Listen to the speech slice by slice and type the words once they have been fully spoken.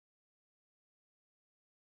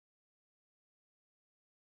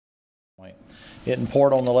Hitting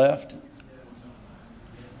port on the left?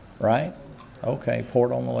 Right? Okay,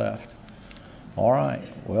 port on the left. All right.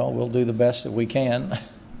 Well, we'll do the best that we can.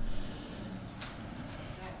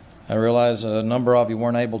 I realize a number of you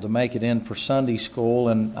weren't able to make it in for Sunday school,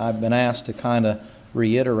 and I've been asked to kind of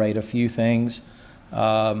reiterate a few things.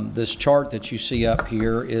 This chart that you see up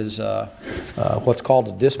here is what's called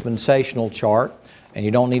a dispensational chart, and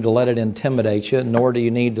you don't need to let it intimidate you, nor do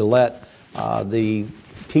you need to let the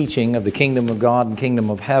teaching of the kingdom of God and kingdom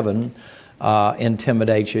of heaven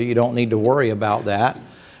intimidate you. You don't need to worry about that.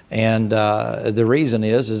 And the reason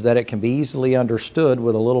is that it can be easily understood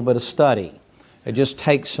with a little bit of study. It just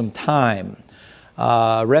takes some time.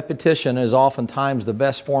 Repetition is oftentimes the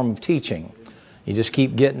best form of teaching. You just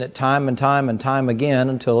keep getting it time and time and time again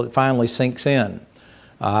until it finally sinks in.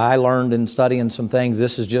 I learned in studying some things,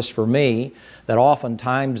 this is just for me, that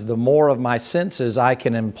oftentimes the more of my senses I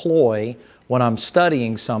can employ when I'm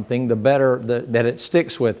studying something, the better that it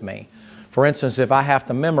sticks with me. For instance, if I have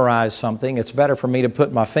to memorize something, it's better for me to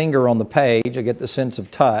put my finger on the page, I get the sense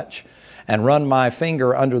of touch, and run my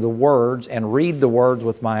finger under the words and read the words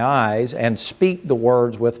with my eyes and speak the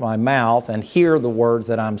words with my mouth and hear the words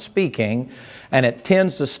that I'm speaking, and it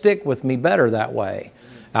tends to stick with me better that way.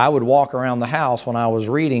 I would walk around the house when I was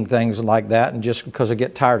reading things like that, and just because I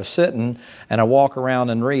get tired of sitting, and I walk around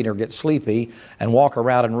and read, or get sleepy and walk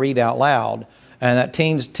around and read out loud. And that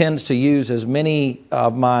tends to use as many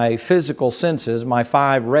of my physical senses, my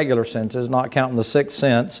 5 regular senses, not counting the 6th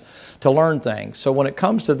sense, to learn things. So when it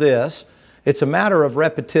comes to this, it's a matter of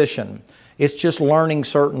repetition. It's just learning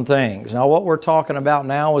certain things. Now what we're talking about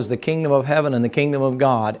now is the kingdom of heaven and the kingdom of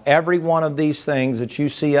God. Every one of these things that you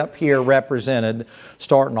see up here represented,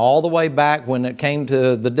 starting all the way back when it came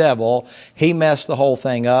to the devil, he messed the whole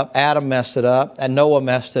thing up. Adam messed it up, and Noah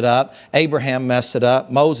messed it up. Abraham messed it up.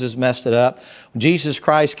 Moses messed it up. When Jesus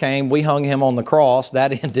Christ came, we hung Him on the cross.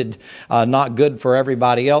 That ended not good for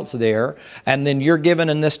everybody else there. And then you're given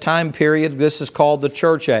in this time period, this is called the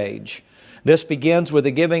church age. This begins with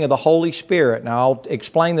the giving of the Holy Spirit. Now, I'll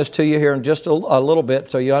explain this to you here in just a little bit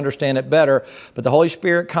so you understand it better. But the Holy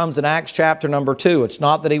Spirit comes in Acts chapter number 2. It's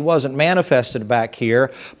not that He wasn't manifested back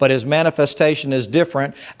here, but His manifestation is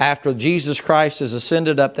different after Jesus Christ has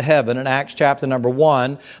ascended up to heaven. In Acts chapter number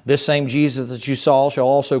 1, this same Jesus that you saw shall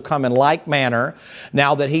also come in like manner.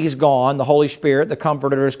 Now that He's gone, the Holy Spirit, the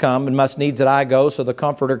Comforter, has come, and must needs that I go so the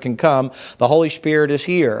Comforter can come. The Holy Spirit is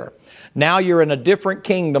here. Now you're in a different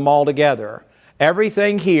kingdom altogether.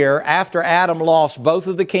 Everything here, after Adam lost both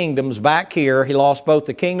of the kingdoms back here, he lost both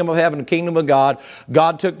the kingdom of heaven and the kingdom of God.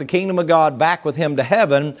 God took the kingdom of God back with Him to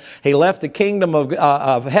heaven. He left the kingdom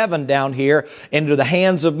of heaven down here into the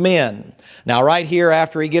hands of men. Now right here,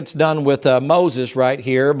 after He gets done with Moses right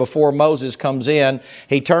here, before Moses comes in,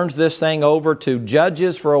 He turns this thing over to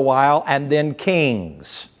judges for a while and then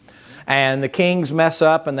kings. And the kings mess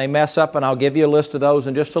up, and they mess up, and I'll give you a list of those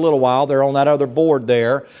in just a little while. They're on that other board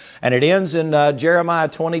there. And it ends in Jeremiah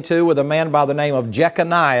 22 with a man by the name of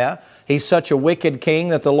Jeconiah. He's such a wicked king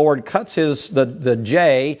that the Lord cuts the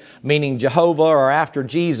J, meaning Jehovah, or after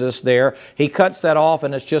Jesus there. He cuts that off,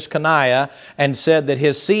 and it's just Coniah, and said that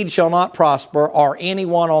his seed shall not prosper, or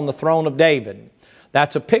anyone on the throne of David.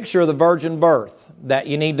 That's a picture of the virgin birth that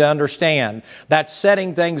you need to understand. That's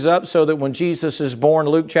setting things up so that when Jesus is born,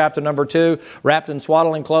 Luke chapter number 2, wrapped in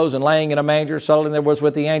swaddling clothes and laying in a manger, suddenly there was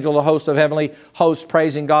with the angel a host of heavenly hosts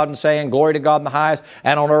praising God and saying, Glory to God in the highest,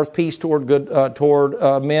 and on earth peace toward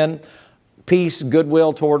men. Peace,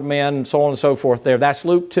 goodwill toward men, and so on and so forth there. That's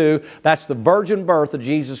Luke 2. That's the virgin birth of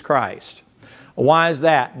Jesus Christ. Why is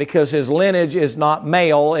that? Because His lineage is not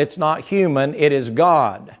male, it's not human, it is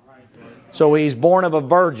God. So He's born of a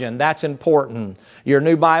virgin. That's important. Your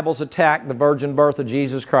new Bibles attack the virgin birth of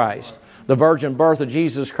Jesus Christ. The virgin birth of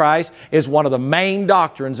Jesus Christ is one of the main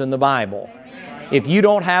doctrines in the Bible. If you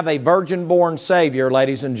don't have a virgin-born Savior,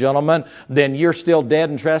 ladies and gentlemen, then you're still dead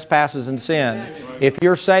in trespasses and sin. If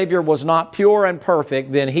your Savior was not pure and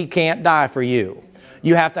perfect, then He can't die for you.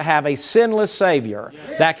 You have to have a sinless Savior.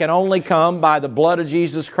 That can only come by the blood of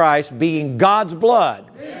Jesus Christ being God's blood.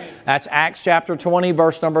 That's Acts chapter 20,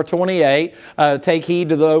 verse number 28. Take heed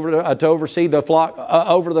to oversee the flock,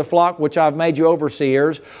 over the flock which I've made you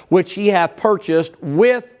overseers, which He hath purchased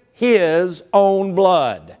with His own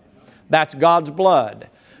blood. That's God's blood.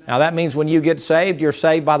 Now that means when you get saved, you're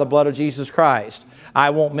saved by the blood of Jesus Christ. I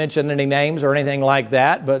won't mention any names or anything like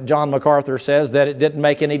that, but John MacArthur says that it didn't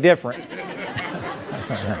make any difference.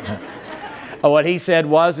 What he said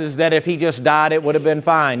is that if he just died, it would have been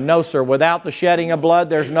fine. No, sir. Without the shedding of blood,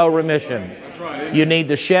 there's no remission. That's right. You need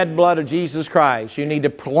the shed blood of Jesus Christ. You need to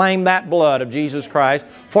claim that blood of Jesus Christ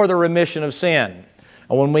for the remission of sin.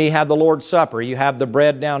 When we have the Lord's Supper, you have the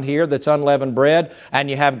bread down here that's unleavened bread, and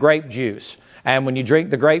you have grape juice. And when you drink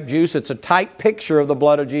the grape juice, it's a tight picture of the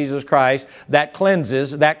blood of Jesus Christ that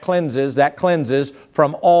cleanses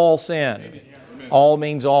from all sin. Amen. All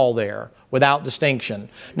means all there, without distinction.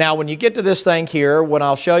 Now, when you get to this thing here, when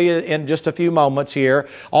I'll show you in just a few moments here,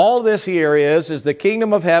 all this here is the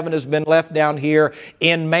kingdom of heaven has been left down here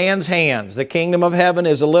in man's hands. The kingdom of heaven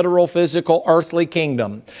is a literal, physical, earthly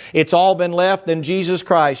kingdom. It's all been left, and Jesus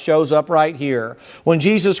Christ shows up right here. When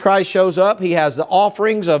Jesus Christ shows up, He has the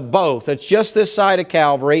offerings of both. It's just this side of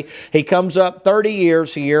Calvary. He comes up 30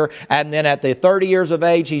 years here, and then at the 30 years of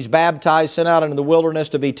age, He's baptized, sent out into the wilderness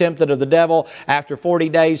to be tempted of the devil. After 40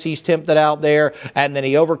 days, He's tempted out there, and then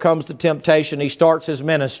He overcomes the temptation. He starts His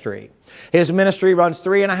ministry. His ministry runs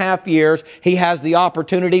 3.5 years. He has the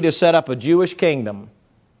opportunity to set up a Jewish kingdom.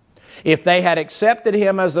 If they had accepted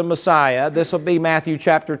Him as the Messiah, this will be Matthew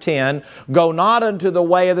chapter 10, go not unto the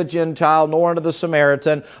way of the Gentile, nor unto the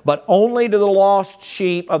Samaritan, but only to the lost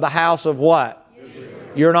sheep of the house of what? Israel.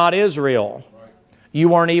 You're not Israel. You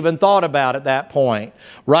weren't even thought about at that point.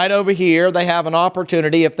 Right over here, they have an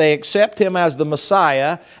opportunity. If they accept Him as the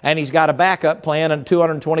Messiah, and He's got a backup plan, and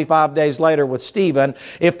 225 days later with Stephen,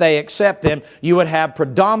 if they accept Him, you would have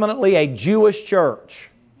predominantly a Jewish church.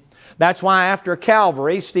 That's why after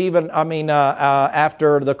Calvary,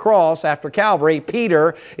 after the cross, after Calvary,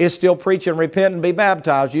 Peter is still preaching, repent and be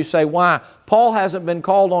baptized. You say, why? Paul hasn't been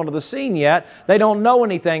called onto the scene yet. They don't know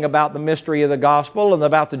anything about the mystery of the gospel and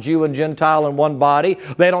about the Jew and Gentile in one body.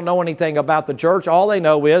 They don't know anything about the church. All they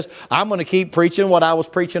know is, I'm going to keep preaching what I was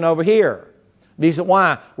preaching over here. He said,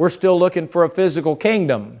 why? We're still looking for a physical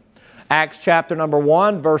kingdom. Acts chapter number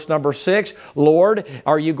 1, verse number 6, Lord,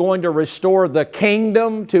 are you going to restore the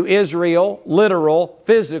kingdom to Israel? Literal,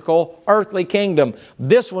 physical, earthly kingdom.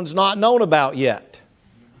 This one's not known about yet.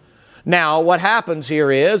 Now, what happens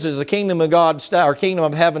here is the kingdom of God, or kingdom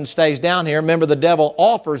of heaven stays down here. Remember, the devil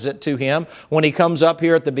offers it to him when he comes up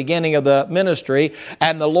here at the beginning of the ministry,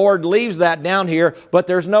 and the Lord leaves that down here, but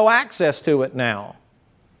there's no access to it now.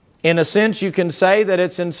 In a sense, you can say that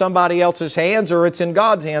it's in somebody else's hands or it's in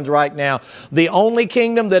God's hands right now. The only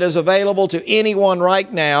kingdom that is available to anyone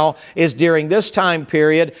right now is during this time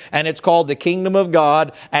period, and it's called the kingdom of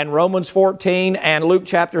God. And Romans 14 and Luke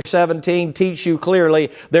chapter 17 teach you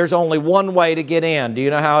clearly there's only one way to get in. Do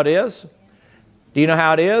you know how it is? Do you know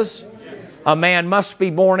how it is? A man must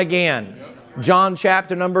be born again. John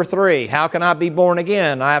chapter number 3. How can I be born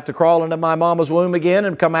again? I have to crawl into my mama's womb again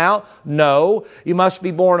and come out? No. You must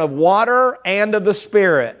be born of water and of the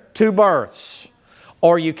Spirit. 2 births.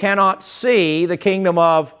 Or you cannot see the kingdom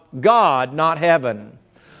of God, not heaven.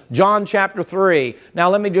 John chapter 3. Now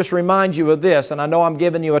let me just remind you of this, and I know I'm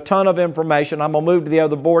giving you a ton of information. I'm going to move to the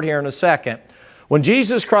other board here in a second. When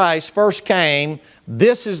Jesus Christ first came,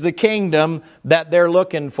 this is the kingdom that they're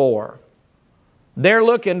looking for. They're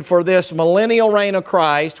looking for this millennial reign of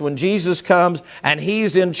Christ when Jesus comes and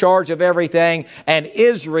He's in charge of everything and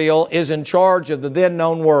Israel is in charge of the then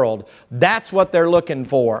known world. That's what they're looking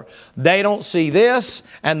for. They don't see this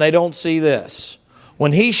and they don't see this.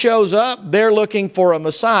 When He shows up, they're looking for a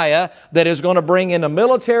Messiah that is going to bring in a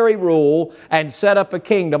military rule and set up a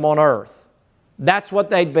kingdom on earth. That's what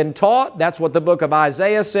they'd been taught. That's what the book of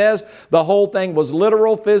Isaiah says. The whole thing was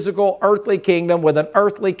literal, physical, earthly kingdom with an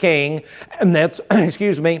earthly king. And that's,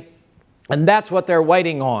 and that's what they're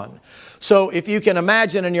waiting on. So if you can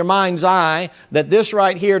imagine in your mind's eye that this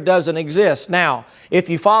right here doesn't exist. Now, if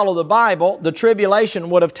you follow the Bible, the tribulation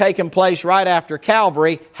would have taken place right after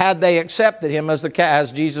Calvary had they accepted Him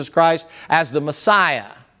as Jesus Christ as the Messiah.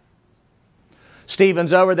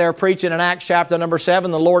 Stephen's over there preaching in Acts chapter number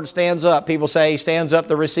 7. The Lord stands up. People say He stands up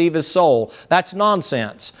to receive His soul. That's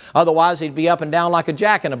nonsense. Otherwise, He'd be up and down like a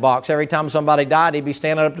jack in a box. Every time somebody died, He'd be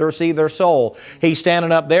standing up to receive their soul. He's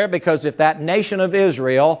standing up there because if that nation of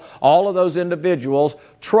Israel, all of those individuals,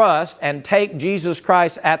 trust and take Jesus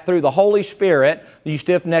Christ through the Holy Spirit, you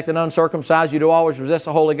stiff-necked and uncircumcised, you do always resist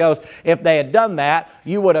the Holy Ghost. If they had done that,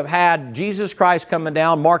 you would have had Jesus Christ coming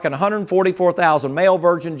down, marking 144,000 male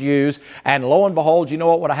virgin Jews, and lo and behold, you know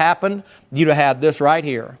what would have happened? You'd have had this right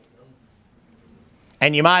here.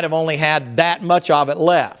 And you might have only had that much of it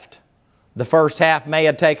left. The first half may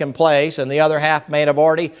have taken place, and the other half may have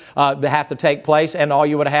already have to take place, and all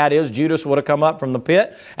you would have had is Judas would have come up from the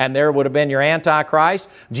pit, and there would have been your Antichrist.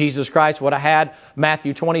 Jesus Christ would have had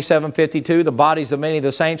Matthew 27:52, the bodies of many of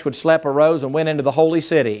the saints which slept arose and went into the holy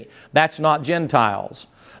city. That's not Gentiles.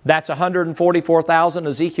 That's 144,000,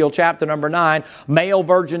 Ezekiel chapter number 9, male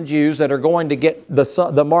virgin Jews that are going to get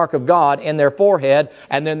the mark of God in their forehead,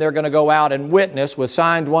 and then they're going to go out and witness with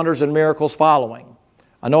signs, wonders, and miracles following.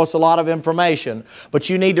 I know it's a lot of information, but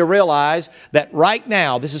you need to realize that right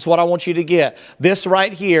now, this is what I want you to get. This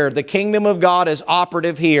right here, the kingdom of God is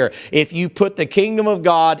operative here. If you put the kingdom of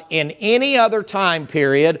God in any other time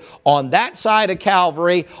period on that side of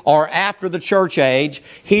Calvary or after the church age,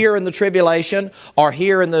 here in the tribulation or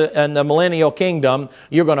here in the millennial kingdom,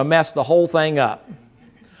 you're going to mess the whole thing up.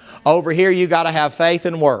 Over here, you got to have faith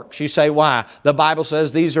and works. You say, why? The Bible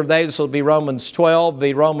says these are they. This will be Romans 12,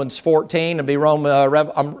 be Romans 14, and be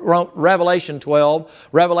Revelation 12,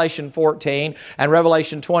 Revelation 14, and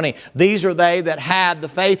Revelation 20. These are they that had the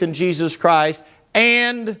faith in Jesus Christ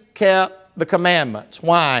and kept the commandments.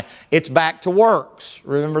 Why? It's back to works.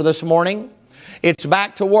 Remember this morning? It's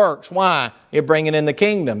back to works. Why? You're bringing in the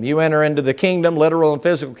kingdom. You enter into the kingdom, literal and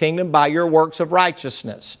physical kingdom, by your works of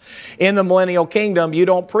righteousness. In the millennial kingdom, you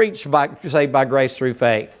don't preach saved by grace through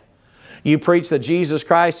faith. You preach that Jesus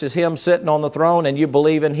Christ is Him sitting on the throne and you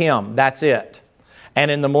believe in Him. That's it. And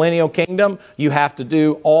in the millennial kingdom, you have to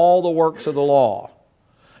do all the works of the law.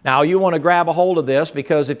 Now, you want to grab a hold of this,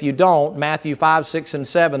 because if you don't, Matthew 5, 6, and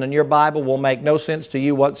 7 in your Bible will make no sense to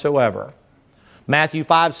you whatsoever. Matthew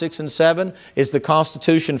 5, 6, and 7 is the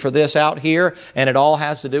constitution for this out here, and it all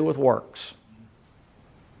has to do with works.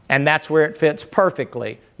 And that's where it fits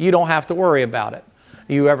perfectly. You don't have to worry about it.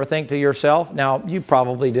 You ever think to yourself, now you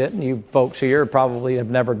probably didn't, you folks here probably have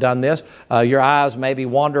never done this, your eyes maybe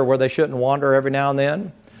wander where they shouldn't wander every now and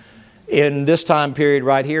then. In this time period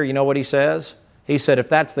right here, you know what he says? He said, if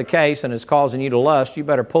that's the case and it's causing you to lust, you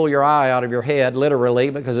better pull your eye out of your head, literally,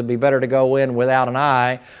 because it'd be better to go in without an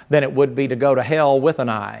eye than it would be to go to hell with an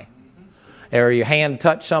eye. Or your hand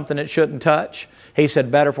touch something it shouldn't touch. He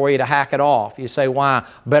said, better for you to hack it off. You say, why?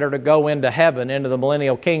 Better to go into heaven, into the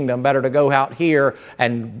millennial kingdom. Better to go out here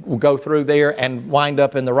and go through there and wind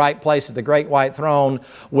up in the right place at the great white throne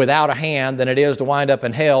without a hand than it is to wind up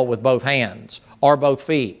in hell with both hands or both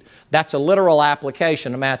feet. That's a literal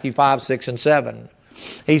application of Matthew 5, 6, and 7.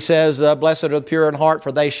 He says, blessed are the pure in heart,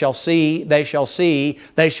 for they shall see the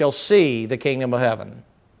kingdom of heaven.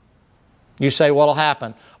 You say, what'll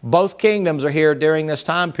happen? Both kingdoms are here during this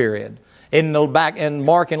time period. In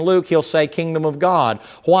Mark and Luke, he'll say kingdom of God.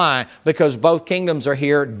 Why? Because both kingdoms are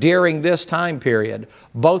here during this time period.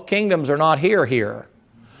 Both kingdoms are not here.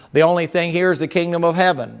 The only thing here is the kingdom of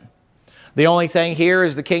heaven. The only thing here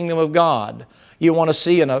is the kingdom of God. You want to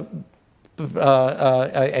see in a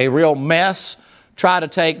real mess, try to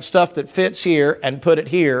take stuff that fits here and put it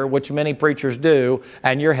here, which many preachers do,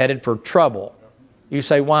 and you're headed for trouble. You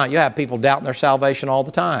say, why? You have people doubting their salvation all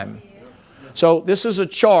the time. So this is a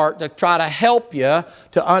chart to try to help you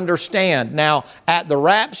to understand. Now, at the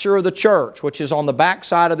rapture of the church, which is on the back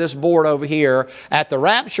side of this board over here, at the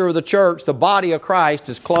rapture of the church, the body of Christ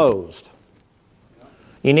is closed.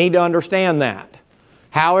 You need to understand that.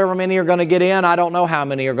 However many are going to get in, I don't know how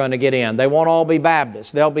many are going to get in. They won't all be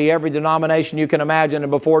Baptists. They'll be every denomination you can imagine,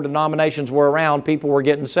 and before denominations were around, people were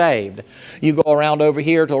getting saved. You go around over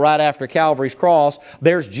here till right after Calvary's cross,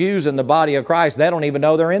 there's Jews in the body of Christ. They don't even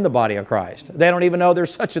know they're in the body of Christ. They don't even know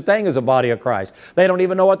there's such a thing as a body of Christ. They don't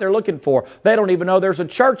even know what they're looking for. They don't even know there's a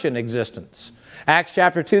church in existence. Acts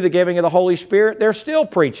chapter 2, the giving of the Holy Spirit, they're still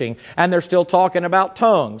preaching and they're still talking about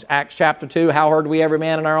tongues. Acts chapter 2, how heard we every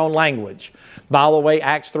man in our own language. By the way,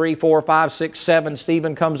 Acts 3, 4, 5, 6, 7,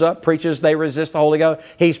 Stephen comes up, preaches they resist the Holy Ghost.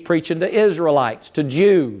 He's preaching to Israelites, to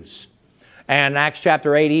Jews. And Acts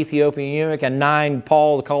chapter 8, Ethiopian eunuch, and 9,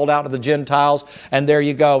 Paul called out to the Gentiles, and there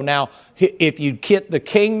you go. Now, if you get the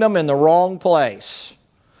kingdom in the wrong place,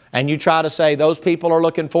 and you try to say those people are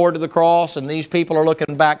looking forward to the cross and these people are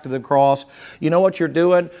looking back to the cross, you know what you're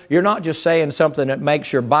doing? You're not just saying something that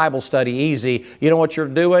makes your Bible study easy. You know what you're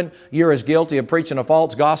doing? You're as guilty of preaching a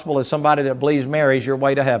false gospel as somebody that believes Mary's your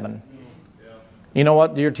way to heaven. You know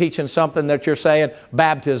what? You're teaching something that you're saying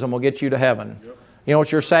baptism will get you to heaven. You know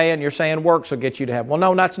what you're saying? You're saying works will get you to heaven. Well,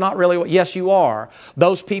 no, that's not really what... Yes, you are.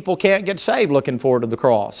 Those people can't get saved looking forward to the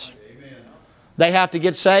cross. They have to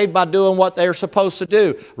get saved by doing what they're supposed to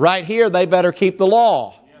do. Right here, they better keep the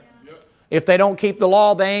law. If they don't keep the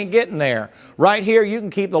law, they ain't getting there. Right here, you can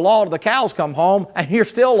keep the law till the cows come home, and you're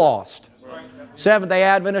still lost. Seventh-day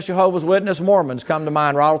Adventists, Jehovah's Witnesses, Mormons come to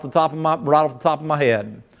mind right off the top of my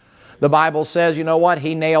head. The Bible says, you know what?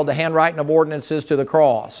 He nailed the handwriting of ordinances to the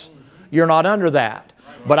cross. You're not under that.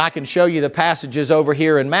 But I can show you the passages over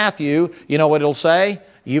here in Matthew. You know what it'll say?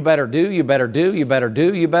 You better do, you better do, you better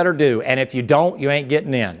do, you better do. And if you don't, you ain't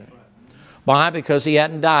getting in. Why? Because he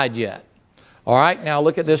hadn't died yet. All right, now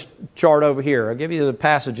look at this chart over here. I'll give you the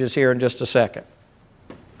passages here in just a second.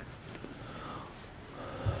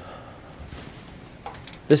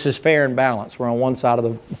 This is fair and balanced. We're on one side of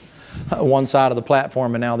the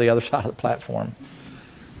platform and now the other side of the platform.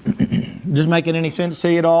 Just making any sense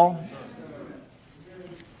to you at all?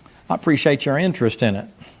 I appreciate your interest in it.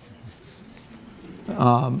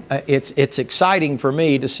 It's exciting for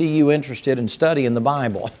me to see you interested in studying the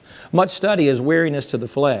Bible. Much study is weariness to the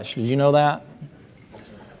flesh. Did you know that?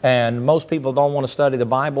 And most people don't want to study the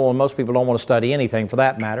Bible, and most people don't want to study anything for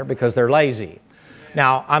that matter because they're lazy.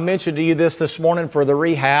 Now, I mentioned to you this morning for the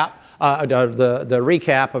recap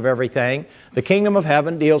of everything. The kingdom of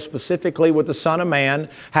heaven deals specifically with the Son of Man,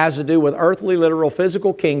 has to do with earthly, literal,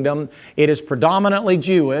 physical kingdom. It is predominantly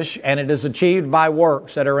Jewish, and it is achieved by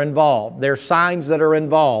works that are involved. There's signs that are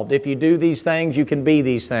involved. If you do these things, you can be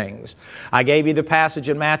these things. I gave you the passage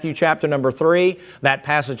in Matthew chapter number 3. That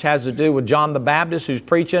passage has to do with John the Baptist, who's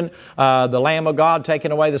preaching the Lamb of God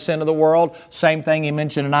taking away the sin of the world. Same thing he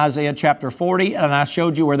mentioned in Isaiah chapter 40, and I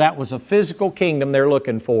showed you where that was a physical kingdom they're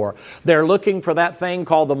looking for. They're looking for that thing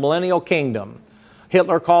called the millennial kingdom.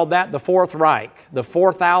 Hitler called that the Fourth Reich, the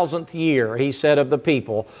 4,000th year, he said, of the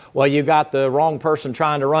people. Well, you got the wrong person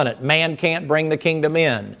trying to run it. Man can't bring the kingdom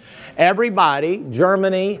in. Everybody,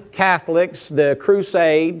 Germany, Catholics, the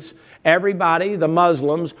Crusades, everybody, the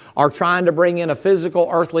Muslims, are trying to bring in a physical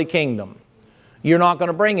earthly kingdom. You're not going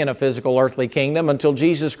to bring in a physical earthly kingdom until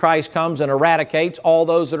Jesus Christ comes and eradicates all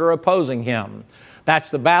those that are opposing Him.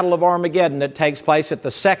 That's the battle of Armageddon that takes place at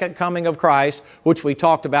the second coming of Christ, which we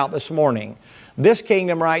talked about this morning. This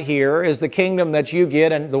kingdom right here is the kingdom that you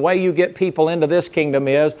get, and the way you get people into this kingdom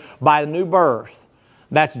is by the new birth.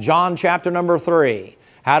 That's John chapter number 3.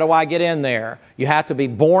 How do I get in there? You have to be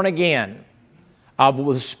born again of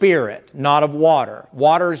the Spirit, not of water.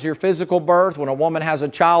 Water is your physical birth. When a woman has a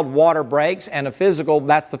child, water breaks, and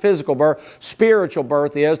that's the physical birth. Spiritual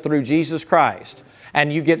birth is through Jesus Christ.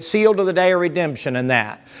 And you get sealed to the day of redemption in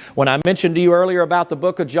that. When I mentioned to you earlier about the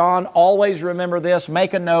book of John, always remember this,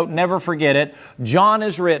 make a note, never forget it. John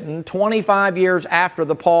is written 25 years after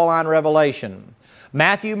the Pauline revelation.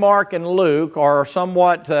 Matthew, Mark, and Luke are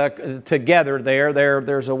somewhat together there.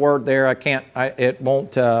 There's a word there, it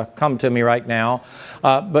won't come to me right now.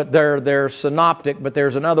 But they're synoptic, but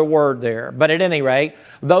there's another word there. But at any rate,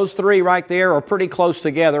 those three right there are pretty close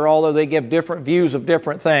together, although they give different views of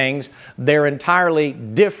different things. They're entirely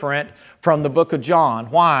different from the book of John.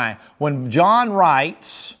 Why? When John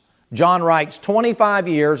writes 25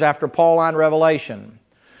 years after Pauline revelation.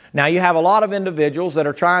 Now, you have a lot of individuals that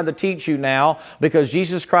are trying to teach you now because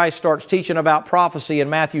Jesus Christ starts teaching about prophecy in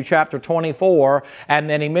Matthew chapter 24, and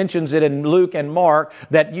then He mentions it in Luke and Mark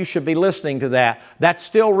that you should be listening to that. That's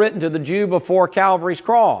still written to the Jew before Calvary's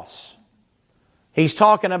cross. He's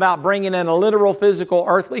talking about bringing in a literal, physical,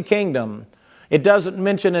 earthly kingdom. It doesn't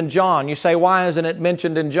mention in John. You say, why isn't it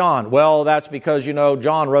mentioned in John? Well, that's because, you know,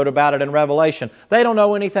 John wrote about it in Revelation. They don't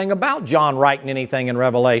know anything about John writing anything in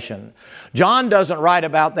Revelation. John doesn't write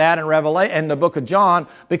about that in the book of John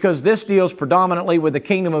because this deals predominantly with the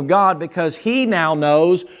kingdom of God because he now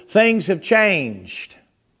knows things have changed.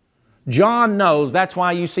 John knows. That's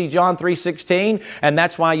why you see John 3:16, and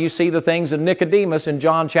that's why you see the things of Nicodemus in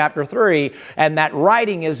John chapter 3. And that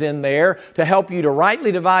writing is in there to help you to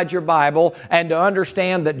rightly divide your Bible and to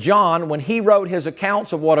understand that John, when he wrote his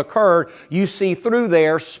accounts of what occurred, you see through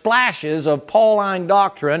there splashes of Pauline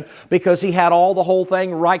doctrine because he had the whole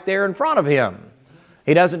thing right there in front of him.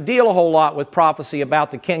 He doesn't deal a whole lot with prophecy about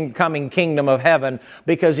the coming kingdom of heaven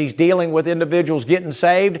because he's dealing with individuals getting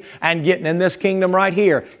saved and getting in this kingdom right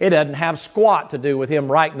here. It doesn't have squat to do with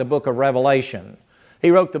him writing the book of Revelation. He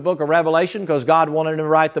wrote the book of Revelation because God wanted him to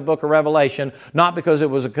write the book of Revelation, not because it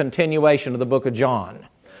was a continuation of the book of John.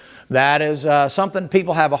 That is something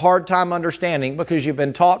people have a hard time understanding because you've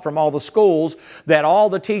been taught from all the schools that all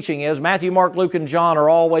the teaching is Matthew, Mark, Luke, and John are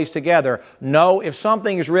always together. No, if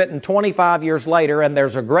something is written 25 years later and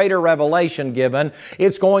there's a greater revelation given,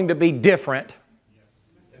 it's going to be different.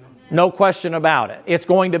 No question about it. It's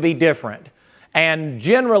going to be different. And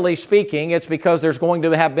generally speaking, it's because there's going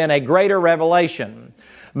to have been a greater revelation.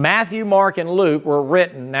 Matthew, Mark, and Luke were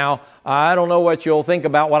written. Now, I don't know what you'll think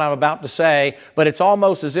about what I'm about to say, but it's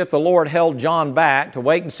almost as if the Lord held John back to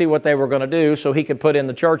wait and see what they were going to do so he could put in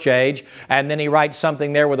the church age, and then he writes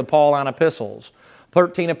something there with the Pauline epistles.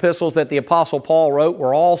 13 epistles that the Apostle Paul wrote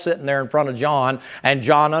were all sitting there in front of John, and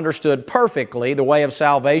John understood perfectly the way of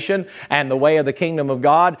salvation and the way of the kingdom of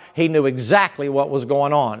God. He knew exactly what was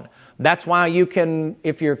going on. That's why you can,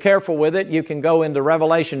 if you're careful with it, you can go into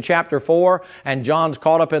Revelation chapter 4, and John's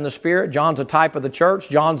caught up in the Spirit. John's a type of the church.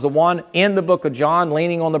 John's the one in the book of John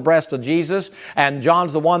leaning on the breast of Jesus, and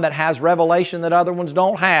John's the one that has revelation that other ones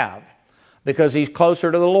don't have because he's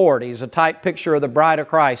closer to the Lord. He's a type picture of the bride of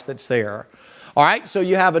Christ that's there. All right, so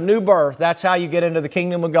you have a new birth. That's how you get into the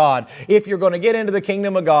kingdom of God. If you're going to get into the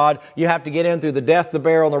kingdom of God, you have to get in through the death, the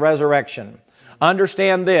burial, and the resurrection.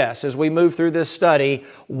 Understand this as we move through this study.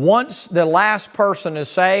 Once the last person is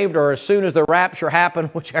saved, or as soon as the rapture happens,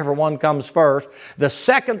 whichever one comes first, the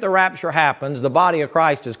second the rapture happens, the body of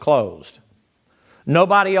Christ is closed.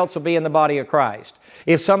 Nobody else will be in the body of Christ.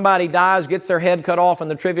 If somebody dies, gets their head cut off in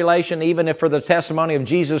the tribulation, even if for the testimony of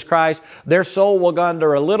Jesus Christ, their soul will go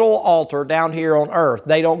under a little altar down here on earth.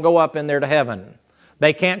 They don't go up in there to heaven.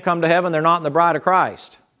 They can't come to heaven. They're not in the bride of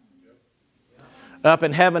Christ. Up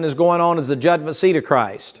in heaven is going on as the judgment seat of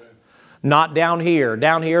Christ. Not down here.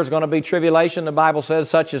 Down here is going to be tribulation. The Bible says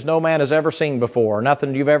such as no man has ever seen before.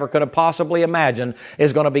 Nothing you've ever could have possibly imagined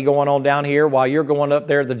is going to be going on down here while you're going up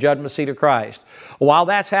there at the judgment seat of Christ. While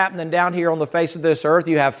that's happening down here on the face of this earth,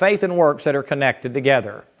 you have faith and works that are connected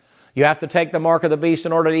together. You have to take the mark of the beast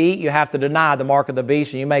in order to eat. You have to deny the mark of the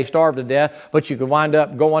beast, and you may starve to death, but you could wind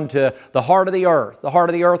up going to the heart of the earth. The heart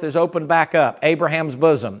of the earth is opened back up, Abraham's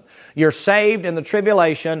bosom. You're saved in the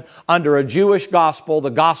tribulation under a Jewish gospel,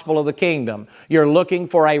 the gospel of the kingdom. You're looking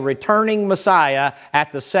for a returning Messiah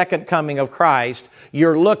at the second coming of Christ.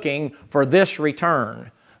 You're looking for this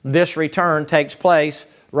return. This return takes place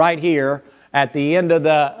right here. At the end of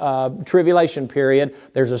the tribulation period,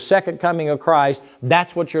 there's a second coming of Christ.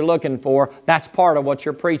 That's what you're looking for. That's part of what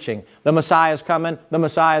you're preaching. The Messiah is coming. The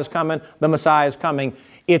Messiah is coming. The Messiah is coming.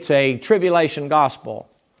 It's a tribulation gospel.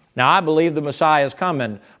 Now, I believe the Messiah is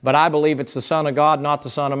coming, but I believe it's the Son of God, not the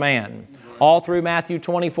Son of Man. All through Matthew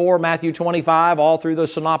 24, Matthew 25, all through the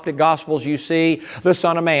synoptic gospels you see the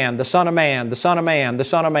Son of Man, the Son of Man, the Son of Man, the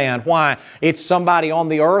Son of Man. Why? It's somebody on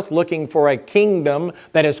the earth looking for a kingdom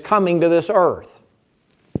that is coming to this earth.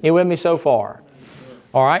 You with me so far?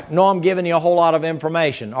 All right, no, I'm giving you a whole lot of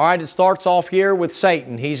information. All right, it starts off here with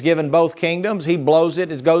Satan. He's given both kingdoms. He blows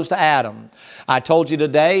it. It goes to Adam. I told you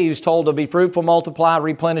today he was told to be fruitful, multiply,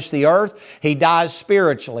 replenish the earth. He dies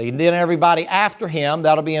spiritually. And then everybody after him,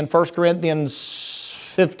 that'll be in 1 Corinthians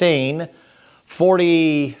 15,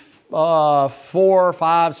 4,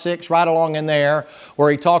 5, 6, right along in there, where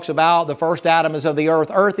he talks about the first Adam is of the earth,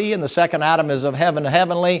 earthy, and the second Adam is of heaven,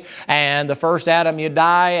 heavenly, and the first Adam you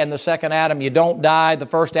die, and the second Adam you don't die. The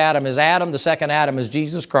first Adam is Adam, the second Adam is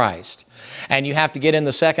Jesus Christ. And you have to get in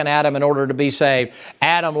the second Adam in order to be saved.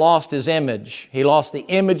 Adam lost his image. He lost the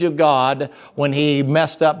image of God when he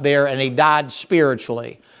messed up there, and he died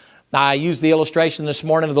spiritually. Now, I used the illustration this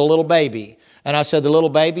morning of the little baby. And I said the little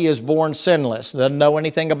baby is born sinless. Doesn't know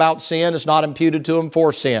anything about sin. It's not imputed to him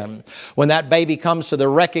for sin. When that baby comes to the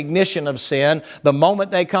recognition of sin, the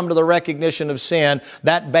moment they come to the recognition of sin,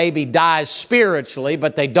 that baby dies spiritually,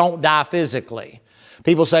 but they don't die physically.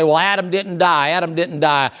 People say, well, Adam didn't die. Adam didn't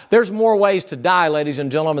die. There's more ways to die, ladies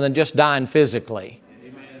and gentlemen, than just dying physically.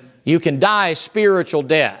 You can die a spiritual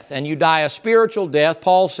death, and you die a spiritual death.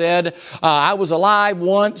 Paul said, I was alive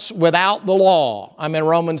once without the law. I'm in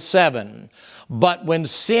Romans 7. But when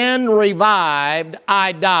sin revived,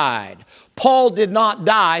 I died. Paul did not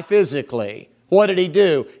die physically. What did he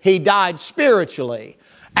do? He died spiritually.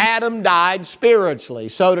 Adam died spiritually.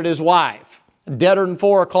 So did his wife. Deader than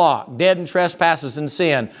 4 o'clock, dead in trespasses and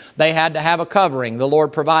sin. They had to have a covering. The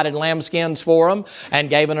Lord provided lambskins for them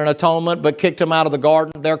and gave them an atonement, but kicked them out of the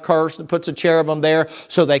garden. They're cursed and puts a cherubim there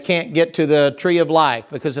so they can't get to the tree of life,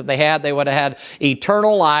 because if they had, they would have had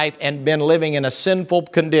eternal life and been living in a sinful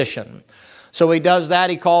condition. So he does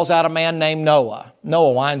that. He calls out a man named Noah.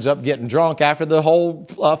 Noah winds up getting drunk after the whole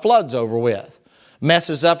flood's over with.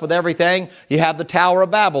 Messes up with everything. You have the Tower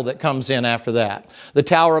of Babel that comes in after that. The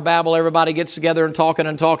Tower of Babel, everybody gets together and talking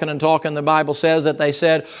and talking and talking. The Bible says that they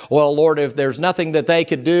said, well, Lord, if there's nothing that they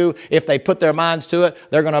could do, if they put their minds to it,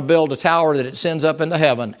 they're going to build a tower that it sends up into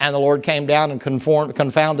heaven. And the Lord came down and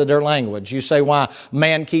confounded their language. You say, why?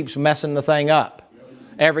 Man keeps messing the thing up.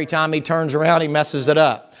 Every time he turns around, he messes it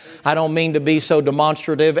up. I don't mean to be so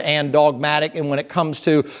demonstrative and dogmatic, and when it comes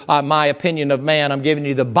to my opinion of man, I'm giving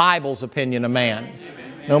you the Bible's opinion of man.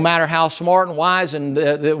 No matter how smart and wise and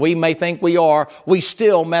that we may think we are, we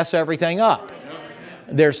still mess everything up.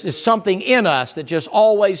 There's something in us that just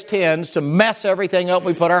always tends to mess everything up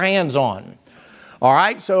we put our hands on. All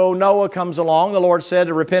right, so Noah comes along. The Lord said,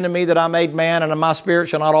 repent of me that I made man, and my spirit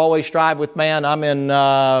shall not always strive with man. I'm in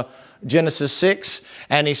Genesis 6,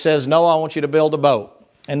 and he says, Noah, I want you to build a boat.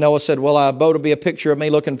 And Noah said, well, a boat will be a picture of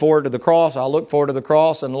me looking forward to the cross. I'll look forward to the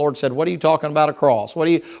cross. And the Lord said, what are you talking about a cross? What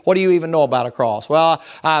do you even know about a cross? Well,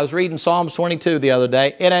 I was reading Psalms 22 the other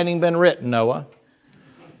day. It hadn't even been written, Noah.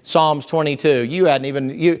 Psalms 22. You hadn't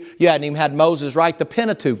even had Moses write the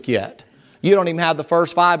Pentateuch yet. You don't even have the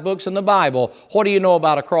first 5 books in the Bible. What do you know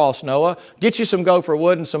about a cross, Noah? Get you some gopher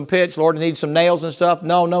wood and some pitch. Lord, I need some nails and stuff.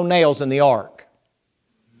 No nails in the ark.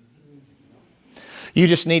 You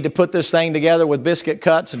just need to put this thing together with biscuit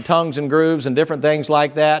cuts and tongues and grooves and different things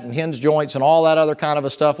like that and hinge joints and all that other kind of a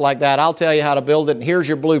stuff like that. I'll tell you how to build it, and here's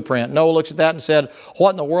your blueprint. Noah looks at that and said,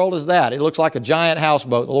 what in the world is that? It looks like a giant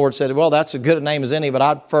houseboat. The Lord said, well, that's as good a name as any, but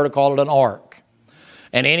I'd prefer to call it an ark.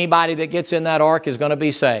 And anybody that gets in that ark is going to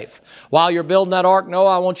be safe. While you're building that ark,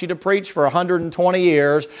 Noah, I want you to preach for 120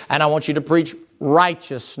 years, and I want you to preach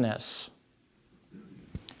righteousness.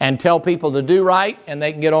 And tell people to do right, and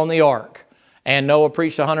they can get on the ark. And Noah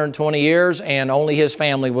preached 120 years, and only his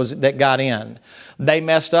family that got in. They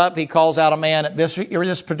messed up. He calls out a man at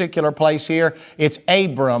this particular place here. It's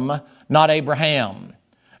Abram, not Abraham.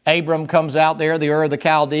 Abram comes out there, the Ur of the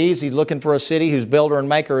Chaldees. He's looking for a city whose builder and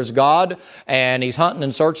maker is God. And he's hunting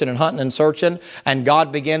and searching and hunting and searching. And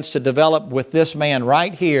God begins to develop with this man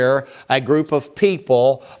right here a group of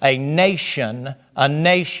people, a nation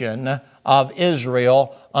of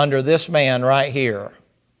Israel under this man right here.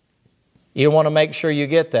 You want to make sure you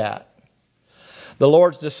get that. The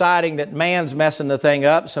Lord's deciding that man's messing the thing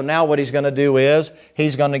up, so now what He's going to do is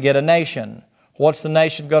He's going to get a nation. What's the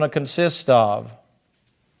nation going to consist of?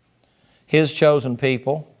 His chosen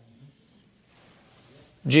people,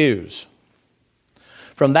 Jews.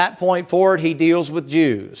 From that point forward, He deals with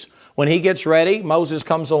Jews. When He gets ready, Moses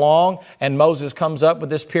comes along, and Moses comes up with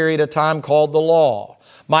this period of time called the law.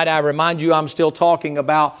 Might I remind you, I'm still talking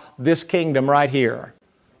about this kingdom right here.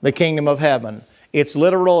 The kingdom of heaven. It's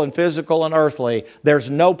literal and physical and earthly. There's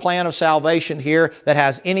no plan of salvation here that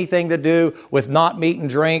has anything to do with not meat and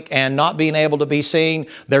drink and not being able to be seen.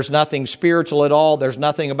 There's nothing spiritual at all. There's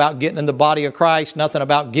nothing about getting in the body of Christ, nothing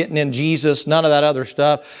about getting in Jesus, none of that other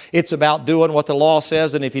stuff. It's about doing what the law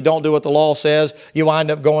says, and if you don't do what the law says, you wind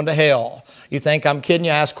up going to hell. You think I'm kidding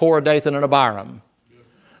you? Ask Korah, Dathan, and Abiram.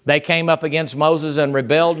 They came up against Moses and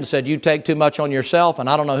rebelled and said, you take too much on yourself, and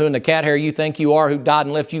I don't know who in the cat hair you think you are who died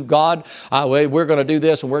and left you God. We're going to do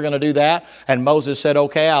this and we're going to do that. And Moses said,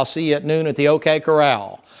 okay, I'll see you at noon at the OK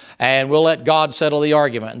Corral. And we'll let God settle the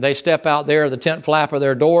argument. And they step out there, the tent flap of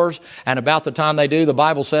their doors, and about the time they do, the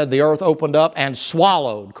Bible said the earth opened up and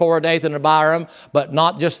swallowed Korah, Dathan, and Abiram, but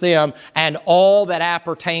not just them, and all that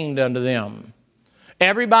appertained unto them.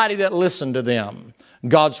 Everybody that listened to them.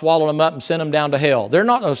 God swallowed them up and sent them down to hell. They're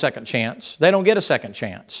not no second chance. They don't get a second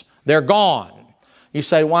chance. They're gone. You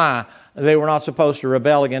say, why? They were not supposed to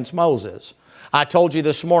rebel against Moses. I told you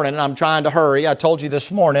this morning, and I'm trying to hurry, I told you this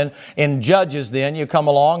morning, in Judges then, you come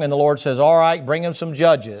along and the Lord says, all right, bring him some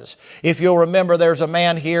judges. If you'll remember, there's a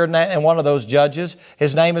man here in one of those judges.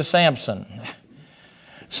 His name is Samson.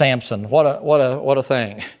 Samson, what a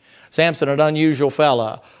thing. Samson, an unusual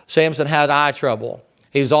fella. Samson had eye trouble.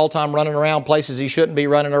 He was all the time running around places he shouldn't be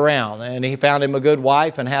running around. And he found him a good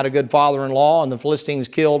wife and had a good father-in-law, and the Philistines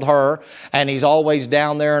killed her. And he's always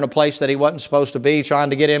down there in a place that he wasn't supposed to be, trying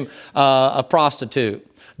to get him a prostitute.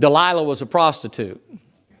 Delilah was a prostitute.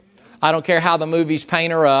 I don't care how the movies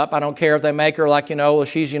paint her up. I don't care if they make her like,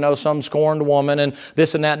 she's, some scorned woman and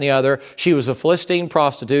this and that and the other. She was a Philistine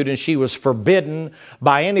prostitute, and she was forbidden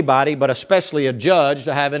by anybody, but especially a judge,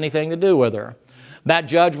 to have anything to do with her. That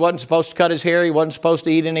judge wasn't supposed to cut his hair. He wasn't supposed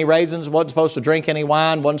to eat any raisins. Wasn't supposed to drink any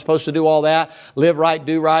wine. Wasn't supposed to do all that. Live right,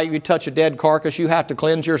 do right. You touch a dead carcass, you have to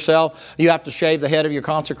cleanse yourself. You have to shave the head of your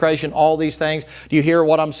consecration. All these things. Do you hear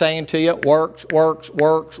what I'm saying to you? Works, works,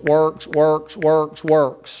 works, works, works, works,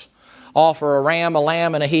 works. Offer a ram, a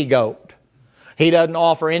lamb, and a he-goat. He doesn't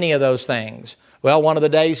offer any of those things. Well, one of the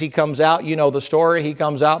days he comes out, you know the story, he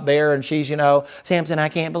comes out there and she's, Samson, I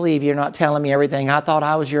can't believe you're not telling me everything. I thought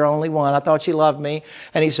I was your only one. I thought you loved me.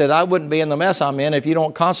 And he said, I wouldn't be in the mess I'm in if you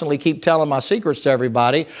don't constantly keep telling my secrets to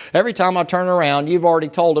everybody. Every time I turn around, you've already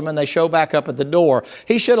told them and they show back up at the door.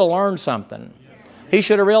 He should have learned something. He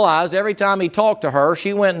should have realized every time he talked to her,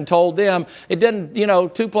 she went and told them. It didn't,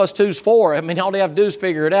 2 plus 2 is 4. I mean, all they have to do is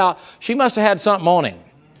figure it out. She must have had something on him.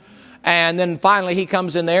 And then finally he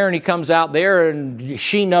comes in there and he comes out there and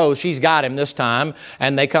she knows she's got him this time.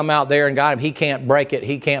 And they come out there and got him. He can't break it.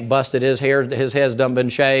 He can't bust it. His head's done been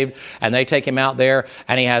shaved. And they take him out there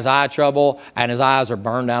and he has eye trouble and his eyes are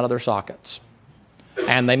burned out of their sockets.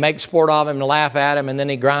 And they make sport of him and laugh at him, and then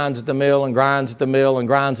he grinds at the mill and grinds at the mill and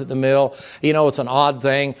grinds at the mill. It's an odd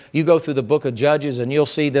thing. You go through the book of Judges and you'll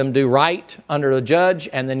see them do right under the judge,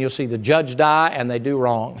 and then you'll see the judge die and they do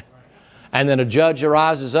wrong. And then a judge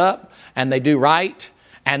arises up and they do right,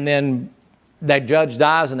 and then that judge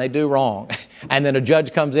dies and they do wrong. And then a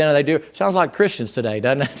judge comes in and they do, sounds like Christians today,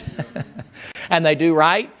 doesn't it? And they do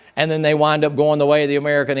right, and then they wind up going the way of the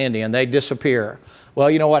American Indian. They disappear. Well,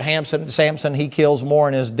 you know what, Samson, he kills more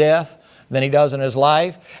in his death than he does in his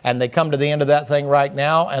life. And they come to the end of that thing right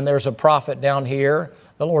now, and there's a prophet down here.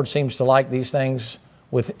 The Lord seems to like these things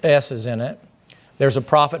with S's in it. There's a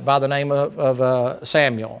prophet by the name of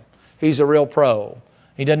Samuel. He's a real pro.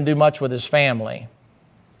 He doesn't do much with his family.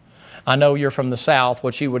 I know you're from the South.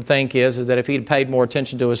 What you would think is that if he'd paid more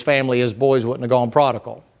attention to his family, his boys wouldn't have gone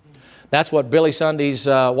prodigal. That's what Billy Sunday's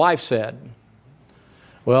wife said.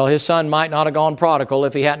 Well, his son might not have gone prodigal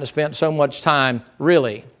if he hadn't spent so much time.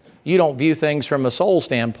 Really, you don't view things from a soul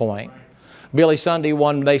standpoint. Billy Sunday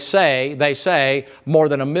won, they say, more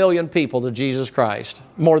than 1 million people to Jesus Christ.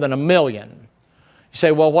 More than 1 million. You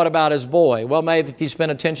say, well, what about his boy? Well, maybe if he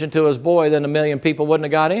spent attention to his boy, then 1 million people wouldn't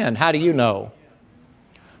have got in. How do you know?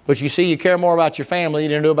 But you see, you care more about your family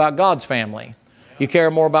than you do about God's family. You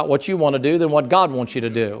care more about what you want to do than what God wants you to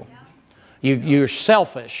do. You're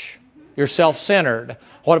selfish. You're self-centered.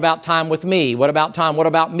 What about time with me? What about time? What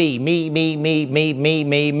about me? Me.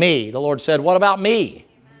 The Lord said, what about me?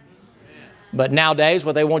 But nowadays,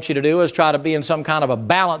 what they want you to do is try to be in some kind of a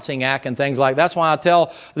balancing act and things like that. That's why I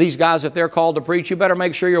tell these guys, if they're called to preach, you better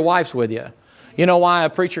make sure your wife's with you. You know why a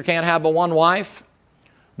preacher can't have but one wife?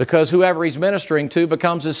 Because whoever he's ministering to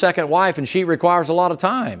becomes his second wife, and she requires a lot of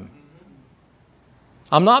time.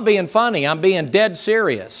 I'm not being funny. I'm being dead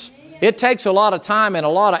serious. It takes a lot of time and a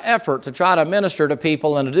lot of effort to try to minister to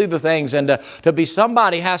people and to do the things, and to be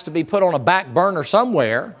somebody has to be put on a back burner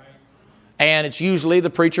somewhere. And it's usually the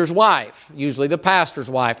preacher's wife, usually the pastor's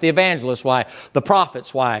wife, the evangelist's wife, the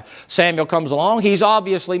prophet's wife. Samuel comes along. He's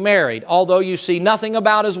obviously married, although you see nothing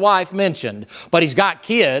about his wife mentioned. But he's got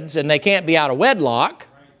kids, and they can't be out of wedlock.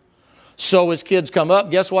 So his kids come up.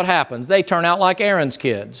 Guess what happens? They turn out like Aaron's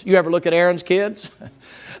kids. You ever look at Aaron's kids?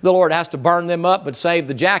 The Lord has to burn them up but save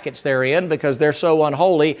the jackets they're in because they're so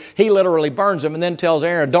unholy. He literally burns them and then tells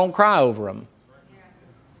Aaron, don't cry over them.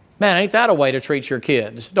 Man, ain't that a way to treat your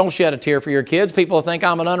kids? Don't shed a tear for your kids. People think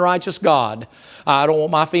I'm an unrighteous God. I don't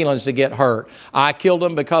want my feelings to get hurt. I killed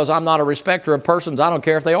them because I'm not a respecter of persons. I don't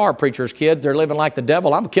care if they are preachers' kids. They're living like the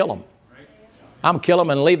devil. I'm going to kill them. I'm going to kill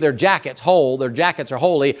them and leave their jackets whole. Their jackets are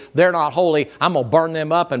holy. They're not holy. I'm going to burn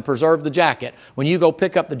them up and preserve the jacket. When you go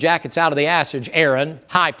pick up the jackets out of the ashes, Aaron,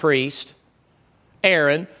 high priest,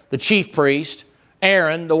 Aaron, the chief priest,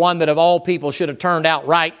 Aaron, the one that of all people should have turned out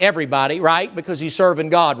right, everybody, right? Because he's serving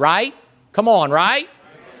God, right? Come on, right?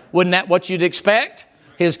 Wouldn't that what you'd expect?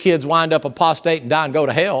 His kids wind up apostate and die and go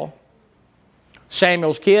to hell.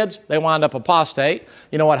 Samuel's kids, they wind up apostate.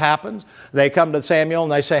 You know what happens? They come to Samuel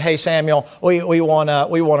and they say, hey, Samuel, we want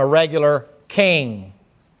a regular king.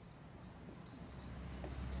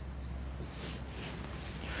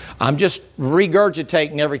 I'm just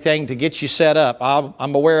regurgitating everything to get you set up.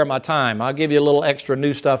 I'm aware of my time. I'll give you a little extra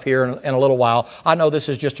new stuff here in a little while. I know this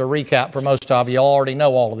is just a recap for most of you. You already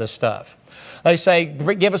know all of this stuff. They say,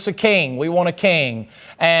 give us a king. We want a king.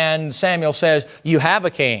 And Samuel says, you have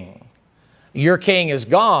a king. Your king is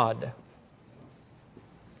God.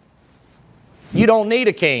 You don't need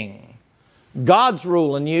a king. God's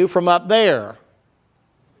ruling you from up there.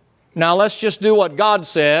 Now let's just do what God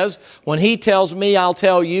says. When He tells me, I'll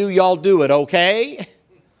tell you, y'all do it, okay?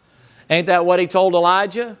 Ain't that what He told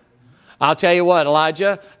Elijah? I'll tell you what,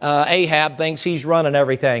 Elijah, Ahab thinks he's running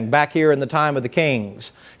everything back here in the time of the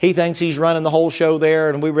kings. He thinks he's running the whole show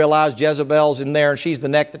there, and we realize Jezebel's in there, and she's the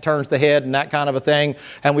neck that turns the head and that kind of a thing.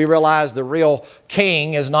 And we realize the real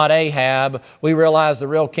king is not Ahab. We realize the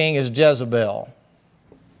real king is Jezebel.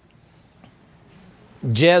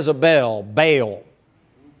 Jezebel, Baal.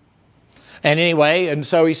 And anyway, and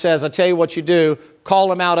so he says, I tell you what you do, call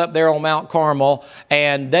them out up there on Mount Carmel,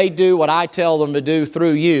 and they do what I tell them to do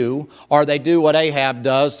through you, or they do what Ahab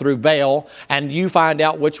does through Baal, and you find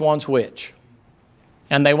out which one's which.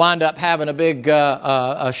 And they wind up having a big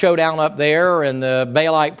a showdown up there, and the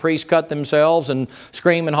Baalite priests cut themselves and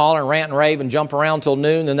scream and holler and rant and rave and jump around till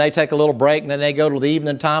noon. Then they take a little break, and then they go to the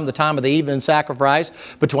evening time, the time of the evening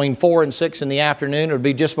sacrifice, between 4 and 6 in the afternoon. It would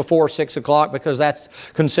be just before 6 o'clock because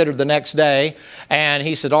that's considered the next day. And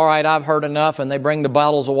he said, all right, I've heard enough. And they bring the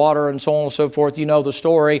bottles of water and so on and so forth. You know the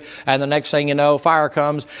story. And the next thing you know, fire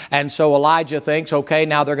comes. And so Elijah thinks, okay,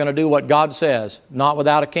 now they're going to do what God says. Not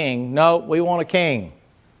without a king. No, we want a king.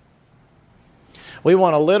 We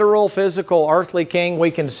want a literal, physical, earthly king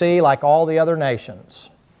we can see like all the other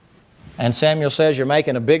nations. And Samuel says, you're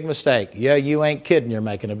making a big mistake. Yeah, you ain't kidding, you're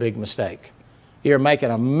making a big mistake. You're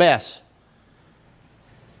making a mess,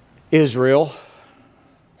 Israel.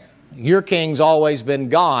 Your king's always been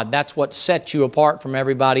God. That's what sets you apart from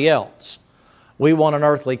everybody else. We want an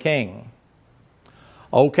earthly king.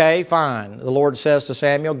 Okay, fine. The Lord says to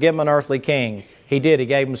Samuel, give him an earthly king. He did. He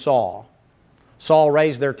gave him Saul. Saul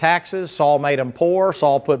raised their taxes. Saul made them poor.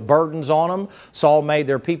 Saul put burdens on them. Saul made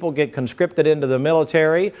their people get conscripted into the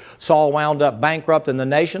military. Saul wound up bankrupting the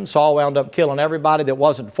nation. Saul wound up killing everybody that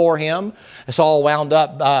wasn't for him. Saul wound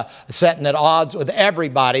up setting at odds with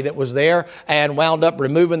everybody that was there and wound up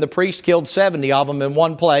removing the priests, killed 70 of them in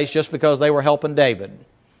one place just because they were helping David.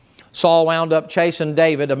 Saul wound up chasing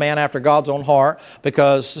David, a man after God's own heart,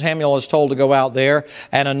 because Samuel is told to go out there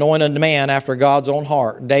and anoint a man after God's own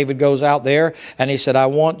heart. David goes out there and he said, I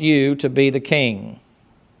want you to be the king.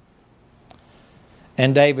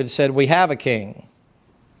 And David said, we have a king.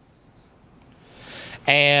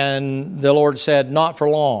 And the Lord said, not for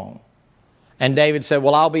long. And David said,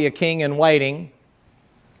 well, I'll be a king in waiting,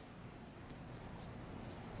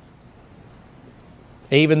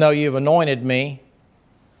 even though you've anointed me,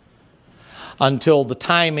 until the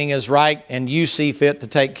timing is right and you see fit to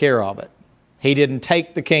take care of it. He didn't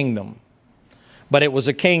take the kingdom, but it was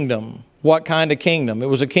a kingdom. What kind of kingdom? It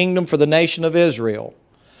was a kingdom for the nation of Israel,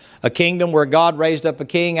 a kingdom where God raised up a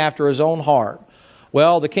king after his own heart.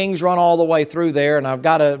 Well, the kings run all the way through there, and I've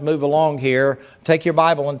got to move along here. Take your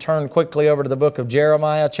Bible and turn quickly over to the book of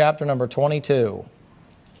Jeremiah, chapter number 22.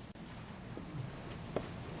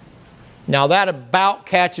 Now that about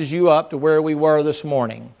catches you up to where we were this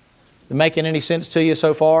morning. Making any sense to you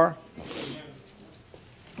so far?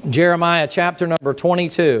 Jeremiah chapter number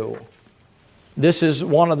 22. This is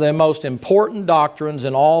one of the most important doctrines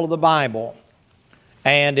in all of the Bible.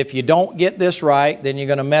 And if you don't get this right, then you're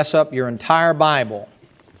going to mess up your entire Bible.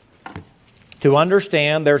 To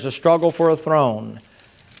understand, there's a struggle for a throne.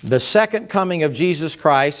 The second coming of Jesus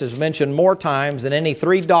Christ is mentioned more times than any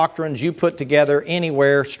three doctrines you put together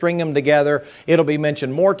anywhere, string them together. It'll be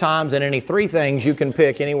mentioned more times than any three things you can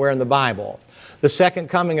pick anywhere in the Bible. The second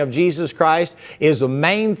coming of Jesus Christ is the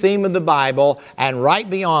main theme of the Bible, and right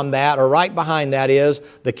beyond that, or right behind that, is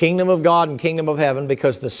the kingdom of God and kingdom of heaven,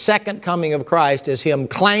 because the second coming of Christ is Him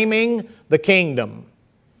claiming the kingdom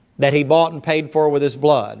that He bought and paid for with His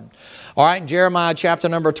blood. All right, Jeremiah chapter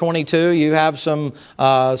number 22, you have some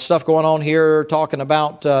stuff going on here talking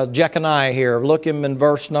about Jeconiah here. Look him in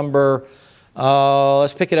verse number,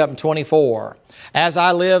 let's pick it up in 24. As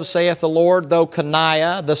I live, saith the Lord, though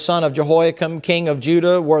Coniah, the son of Jehoiakim, king of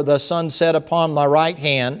Judah, were the sun set upon my right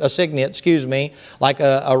hand, a signet, excuse me, like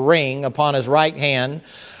a ring upon his right hand,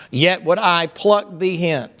 yet would I pluck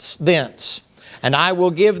thee thence. And I will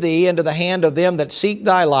give thee into the hand of them that seek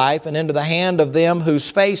thy life, and into the hand of them whose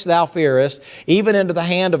face thou fearest, even into the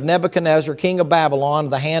hand of Nebuchadnezzar, king of Babylon,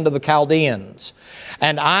 the hand of the Chaldeans.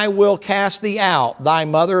 And I will cast thee out, thy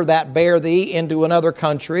mother that bare thee, into another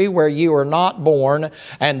country where you are not born,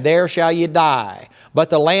 and there shall ye die. But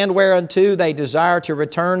the land whereunto they desire to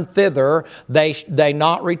return, thither shall they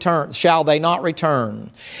not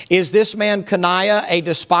return. Is this man Coniah a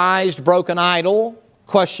despised, broken idol?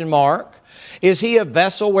 Question mark. Is he a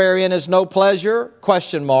vessel wherein is no pleasure?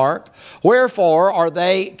 Question mark. Wherefore are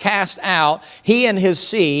they cast out? He and his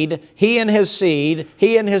seed, he and his seed,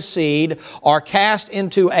 he and his seed are cast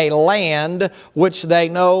into a land which they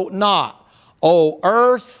know not. O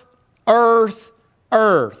earth, earth,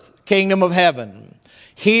 earth, kingdom of heaven,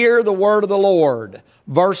 hear the word of the Lord.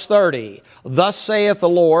 Verse 30, thus saith the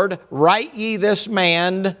Lord, write ye this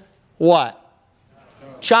man, what?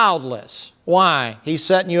 Childless. Why? He's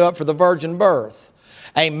setting you up for the virgin birth.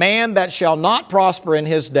 A man that shall not prosper in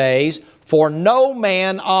his days, for no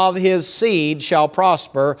man of his seed shall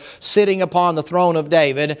prosper, sitting upon the throne of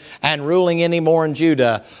David and ruling any more in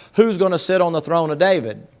Judah. Who's going to sit on the throne of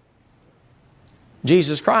David?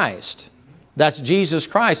 Jesus Christ. That's Jesus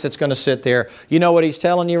Christ that's going to sit there. You know what He's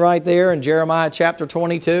telling you right there in Jeremiah chapter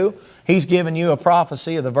 22? He's giving you a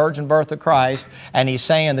prophecy of the virgin birth of Christ, and He's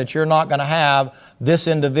saying that you're not going to have this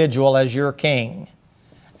individual as your king.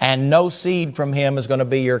 And no seed from him is going to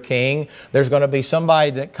be your king. There's going to be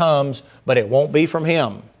somebody that comes, but it won't be from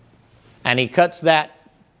him. And He cuts that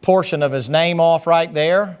portion of his name off right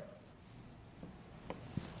there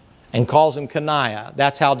and calls him Coniah.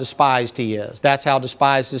 That's how despised he is. That's how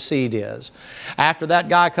despised his seed is. After that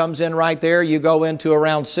guy comes in right there, you go into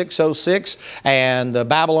around 606, and the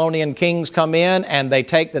Babylonian kings come in, and they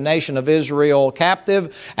take the nation of Israel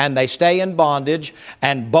captive, and they stay in bondage,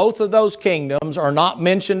 and both of those kingdoms are not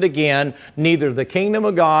mentioned again. Neither the kingdom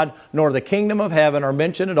of God nor the kingdom of heaven are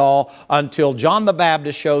mentioned at all until John the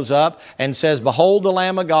Baptist shows up and says, behold the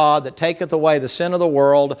Lamb of God that taketh away the sin of the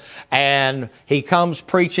world, and he comes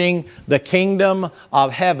preaching the kingdom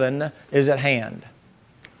of heaven is at hand.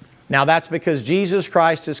 Now that's because Jesus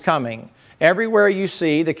Christ is coming. Everywhere you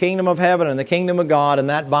see the kingdom of heaven and the kingdom of God in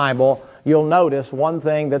that Bible, you'll notice one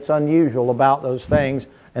thing that's unusual about those things,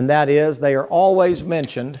 and that is they are always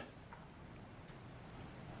mentioned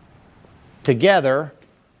together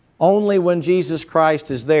only when Jesus Christ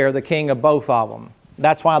is there, the king of both of them.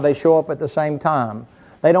 That's why they show up at the same time.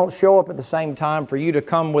 They don't show up at the same time for you to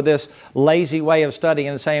come with this lazy way of studying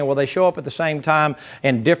and saying, well, they show up at the same time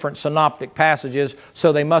in different synoptic passages,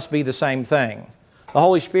 so they must be the same thing. The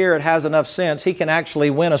Holy Spirit has enough sense. He can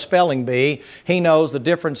actually win a spelling bee. He knows the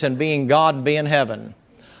difference in being God and being heaven.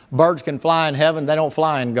 Birds can fly in heaven. They don't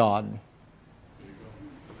fly in God.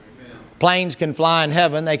 Planes can fly in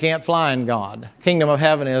heaven. They can't fly in God. Kingdom of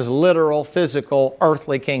heaven is literal, physical,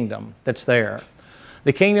 earthly kingdom that's there.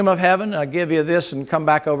 The kingdom of heaven, I'll give you this and come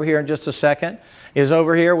back over here in just a second, is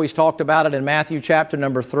over here. We talked about it in Matthew chapter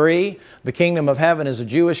number 3. The kingdom of heaven is a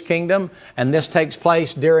Jewish kingdom, and this takes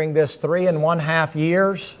place during this 3.5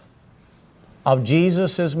 years of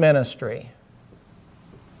Jesus' ministry.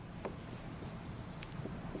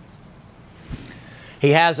 He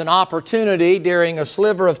has an opportunity during a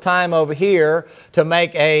sliver of time over here to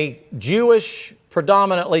make a Jewish,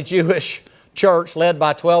 predominantly Jewish church led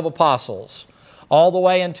by 12 apostles. All the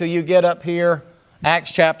way until you get up here,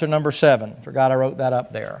 Acts chapter number 7. Forgot I wrote that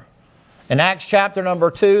up there. In Acts chapter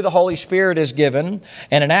number 2, the Holy Spirit is given.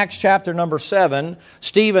 And in Acts chapter number 7,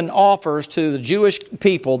 Stephen offers to the Jewish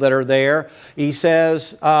people that are there, he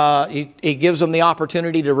says, he gives them the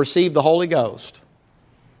opportunity to receive the Holy Ghost.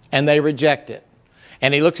 And they reject it.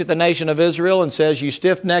 And he looks at the nation of Israel and says, you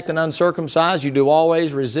stiff-necked and uncircumcised, you do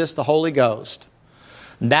always resist the Holy Ghost.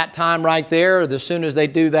 That time right there, as soon as they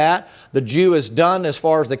do that, the Jew is done as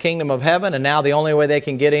far as the kingdom of heaven, and now the only way they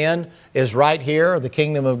can get in is right here, the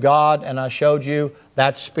kingdom of God, and I showed you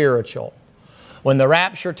that's spiritual. When the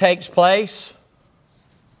rapture takes place,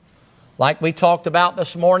 like we talked about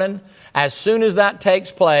this morning, as soon as that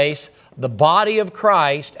takes place, the body of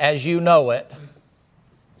Christ, as you know it,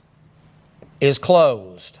 is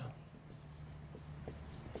closed.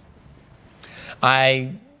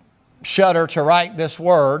 I shudder to write this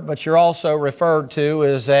word, but you're also referred to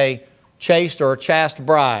as a chaste or a chaste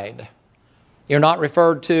bride. You're not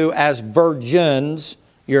referred to as virgins,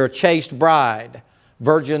 you're a chaste bride.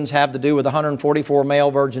 Virgins have to do with 144 male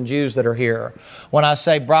virgin Jews that are here. When I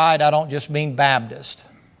say bride, I don't just mean Baptist.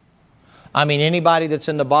 I mean anybody that's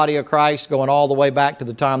in the body of Christ going all the way back to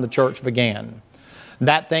the time the church began.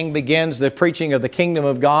 That thing begins the preaching of the kingdom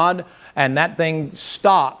of God, and that thing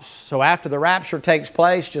stops. So after the rapture takes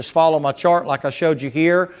place, just follow my chart like I showed you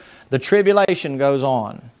here, the tribulation goes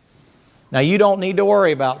on. Now you don't need to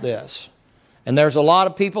worry about this. And there's a lot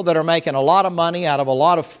of people that are making a lot of money out of a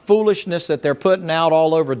lot of foolishness that they're putting out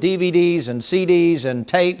all over DVDs and CDs and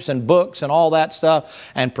tapes and books and all that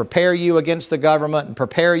stuff, and prepare you against the government and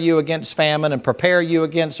prepare you against famine and prepare you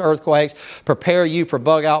against earthquakes, prepare you for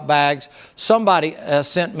bug out bags. Somebody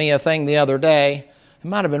sent me a thing the other day. It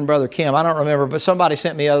might have been Brother Kim, I don't remember, but somebody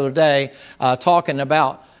sent me the other day talking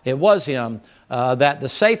about, it was him, that the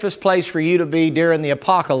safest place for you to be during the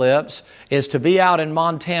apocalypse is to be out in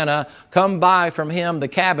Montana. Come buy from him the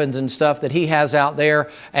cabins and stuff that he has out there,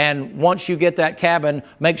 and once you get that cabin,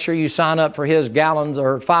 make sure you sign up for his gallons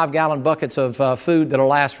or 5-gallon buckets of food that'll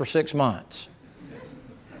last for 6 months.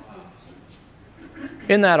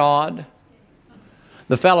 Isn't that odd?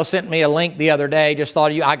 The fellow sent me a link the other day, just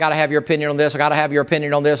thought, I got to have your opinion on this, I got to have your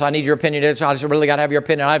opinion on this, I need your opinion on this, I just really got to have your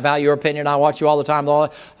opinion, I value your opinion, I watch you all the time. I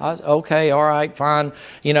was, okay, all right, fine,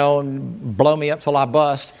 you know, and blow me up till I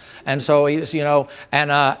bust. And so, you know,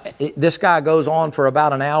 and this guy goes on for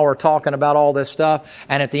about an hour talking about all this stuff,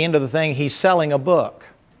 and at the end of the thing, he's selling a book.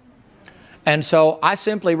 And so I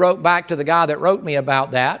simply wrote back to the guy that wrote me about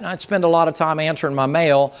that, and I'd spend a lot of time answering my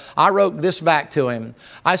mail. I wrote this back to him.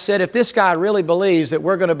 I said, if this guy really believes that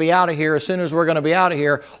we're going to be out of here as soon as we're going to be out of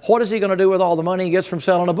here, what is he going to do with all the money he gets from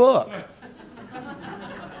selling a book?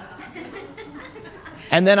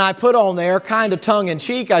 And then I put on there, kind of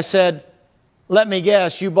tongue-in-cheek, I said, let me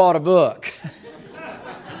guess, you bought a book.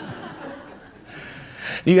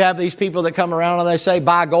 You have these people that come around and they say,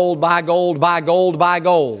 buy gold, buy gold, buy gold, buy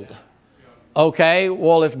gold. Okay,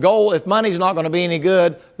 well, if money's not going to be any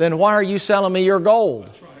good, then why are you selling me your gold?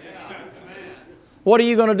 What are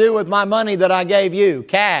you going to do with my money that I gave you?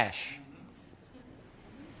 Cash.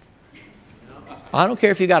 I don't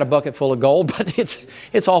care if you got a bucket full of gold, but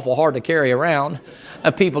it's awful hard to carry around.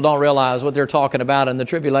 People don't realize what they're talking about in the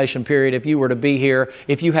tribulation period. If you were to be here,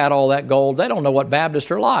 if you had all that gold, they don't know what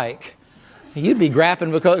Baptists are like. You'd be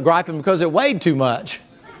griping because it weighed too much.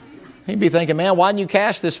 He'd be thinking, man, why didn't you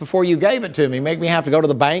cash this before you gave it to me? Make me have to go to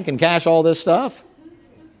the bank and cash all this stuff?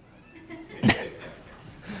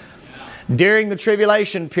 During the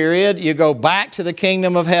tribulation period, you go back to the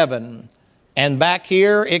kingdom of heaven. And back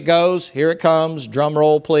here it goes, here it comes, drum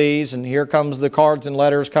roll please, and here comes the cards and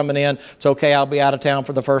letters coming in. It's okay, I'll be out of town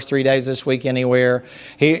for the first 3 days this week anyway,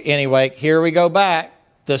 here we go back.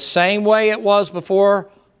 The same way it was before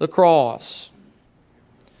the cross.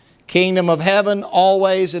 Kingdom of heaven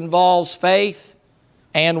always involves faith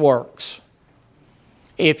and works.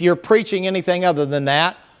 If you're preaching anything other than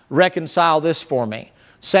that, reconcile this for me.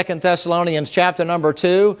 2 Thessalonians chapter number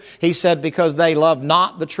 2, he said, because they loved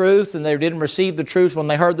not the truth and they didn't receive the truth when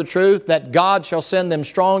they heard the truth, that God shall send them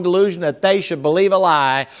strong delusion that they should believe a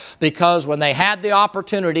lie, because when they had the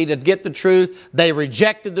opportunity to get the truth, they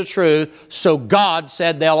rejected the truth, so God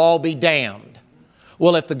said they'll all be damned.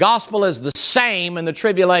 Well, if the gospel is the same in the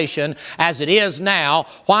tribulation as it is now,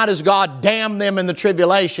 why does God damn them in the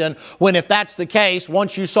tribulation when, if that's the case,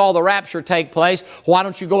 once you saw the rapture take place, why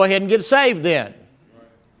don't you go ahead and get saved then?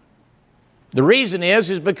 The reason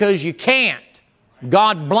is because you can't.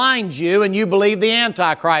 God blinds you and you believe the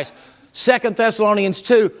Antichrist. 2 Thessalonians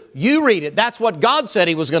 2, you read it. That's what God said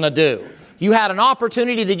He was going to do. You had an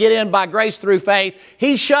opportunity to get in by grace through faith.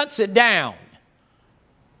 He shuts it down.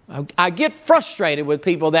 I get frustrated with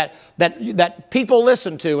people that people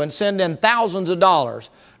listen to and send in thousands of dollars.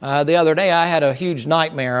 The other day I had a huge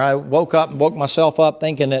nightmare. I woke up and woke myself up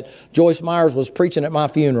thinking that Joyce Myers was preaching at my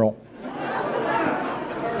funeral.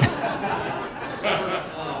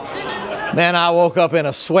 Man, I woke up in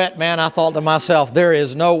a sweat, man. I thought to myself, there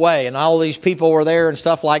is no way. And all these people were there and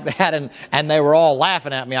stuff like that, and they were all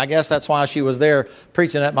laughing at me. I guess that's why she was there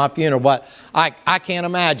preaching at my funeral. But I can't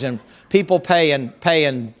imagine people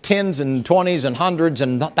paying tens and twenties and hundreds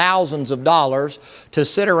and thousands of dollars to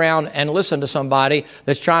sit around and listen to somebody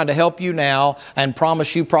that's trying to help you now and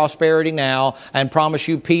promise you prosperity now and promise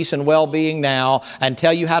you peace and well-being now and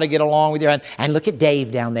tell you how to get along with your... And look at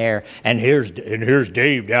Dave down there. And here's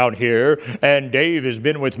Dave down here. And Dave has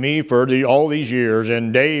been with me for all these years.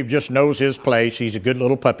 And Dave just knows his place. He's a good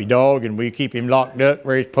little puppy dog, and we keep him locked up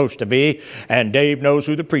where he's supposed to be. And Dave knows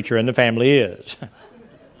who the preacher in the family is.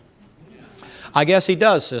 I guess he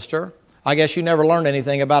does, sister. I guess you never learned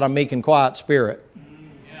anything about a meek and quiet spirit.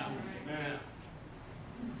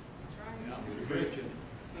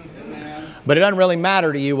 But it doesn't really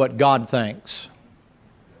matter to you what God thinks.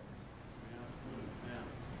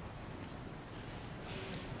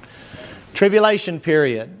 Tribulation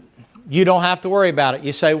period. You don't have to worry about it.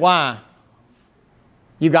 You say, why?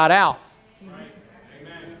 You got out.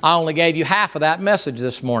 I only gave you half of that message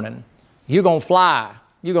this morning. You're going to fly.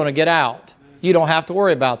 You're going to get out. You don't have to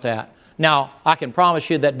worry about that. Now, I can promise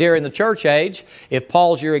you that during the church age, if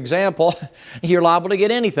Paul's your example, you're liable to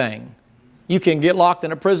get anything. You can get locked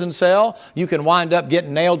in a prison cell. You can wind up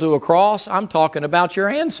getting nailed to a cross. I'm talking about your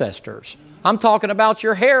ancestors. I'm talking about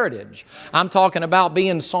your heritage. I'm talking about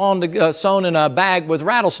being sewn in a bag with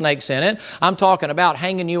rattlesnakes in it. I'm talking about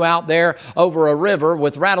hanging you out there over a river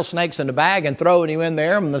with rattlesnakes in the bag and throwing you in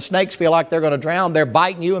there, and the snakes feel like they're going to drown. They're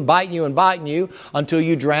biting you and biting you and biting you until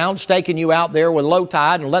you drown, staking you out there with low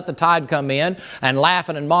tide and let the tide come in, and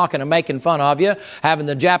laughing and mocking and making fun of you, having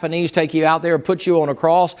the Japanese take you out there and put you on a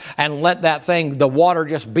cross and let that thing, the water,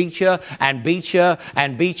 just beat you and beat you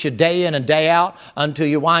and beat you day in and day out until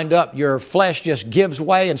you wind up your flesh just gives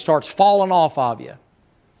way and starts falling off of you.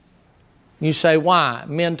 You say, why?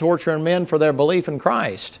 Men torturing men for their belief in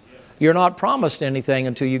Christ. You're not promised anything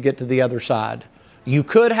until you get to the other side. You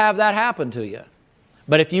could have that happen to you.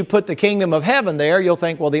 But if you put the kingdom of heaven there, you'll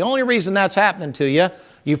think, well, the only reason that's happening to you,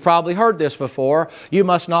 you've probably heard this before, you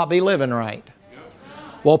must not be living right.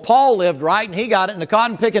 Well, Paul lived right and he got it in the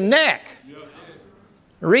cotton-picking neck.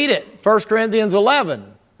 Read it, 1 Corinthians 11.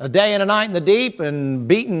 A day and a night in the deep, and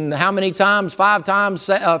beaten how many times? 5 times,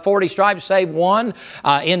 40 stripes save one.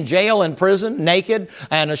 In jail, in prison, naked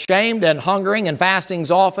and ashamed and hungering and fastings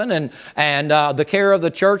often, and the care of the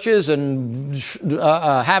churches and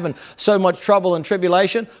having so much trouble and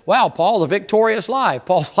tribulation. Wow, Paul, the victorious life.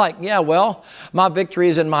 Paul's like, yeah, well, my victory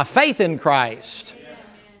is in my faith in Christ,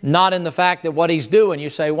 not in the fact that what he's doing. You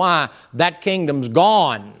say, why? That kingdom's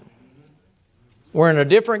gone. We're in a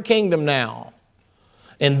different kingdom now.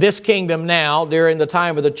 In this kingdom now, during the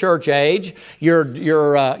time of the church age, your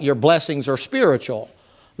blessings are spiritual.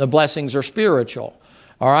 The blessings are spiritual.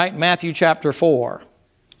 All right, Matthew chapter 4.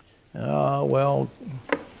 Well,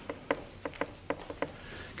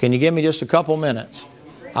 can you give me just a couple minutes?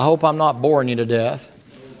 I hope I'm not boring you to death.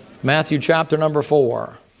 Matthew chapter number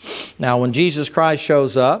 4. Now, when Jesus Christ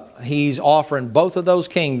shows up, He's offering both of those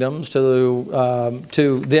kingdoms to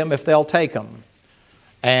them if they'll take them.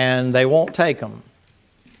 And they won't take them.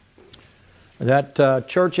 That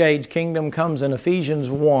church age kingdom comes in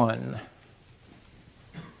Ephesians 1.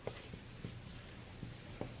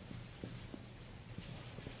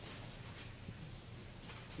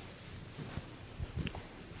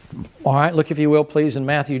 All right, look if you will please in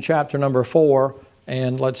Matthew chapter number 4,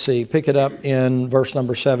 and let's see, pick it up in verse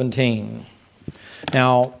number 17.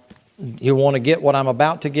 Now, you want to get what I'm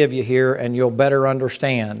about to give you here, and you'll better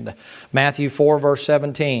understand. Matthew 4, verse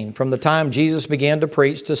 17. From the time Jesus began to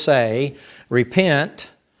preach to say, repent,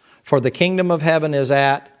 for the kingdom of heaven is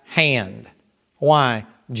at hand. Why?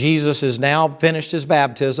 Jesus has now finished His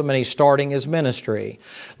baptism and He's starting His ministry.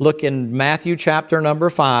 Look in Matthew chapter number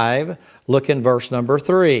 5, look in verse number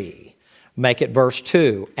 3. Make it verse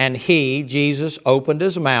 2. And He, Jesus, opened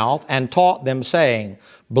His mouth and taught them, saying,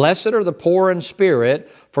 blessed are the poor in spirit,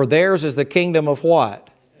 for theirs is the kingdom of what?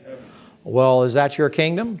 Heaven. Well, is that your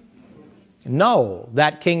kingdom? No,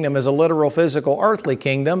 that kingdom is a literal, physical, earthly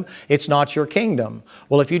kingdom. It's not your kingdom.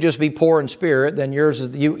 Well, if you just be poor in spirit, then yours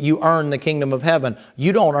is, you earn the kingdom of heaven.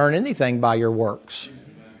 You don't earn anything by your works.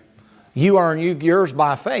 You earn yours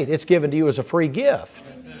by faith. It's given to you as a free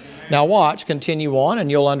gift. Now watch, continue on, and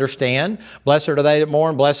you'll understand. Blessed are they that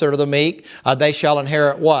mourn, blessed are the meek. They shall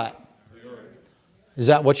inherit what? Is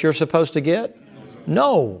that what you're supposed to get?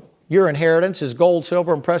 No. Your inheritance is gold,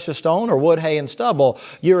 silver, and precious stone, or wood, hay, and stubble.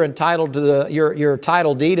 You're entitled to your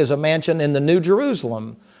title deed is a mansion in the New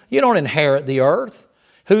Jerusalem. You don't inherit the earth.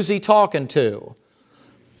 Who's He talking to?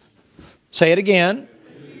 Say it again.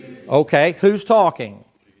 Okay, who's talking?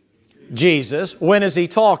 Jesus. When is He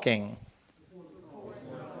talking?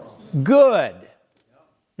 Good.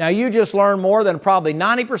 Now you just learned more than probably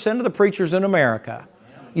 90% of the preachers in America.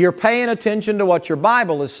 You're paying attention to what your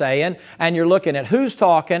Bible is saying, and you're looking at who's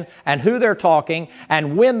talking and who they're talking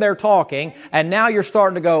and when they're talking, and now you're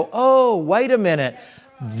starting to go, oh, wait a minute.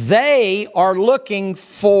 They are looking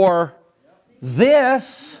for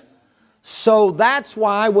this, so that's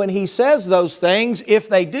why when He says those things, if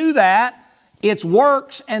they do that, it's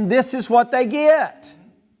works, and this is what they get.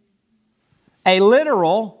 A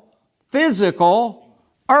literal, physical,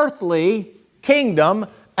 earthly kingdom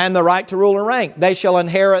and the right to rule and reign. They shall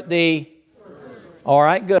inherit the... All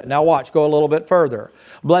right, good. Now watch, go a little bit further.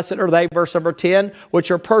 Blessed are they, verse number 10, which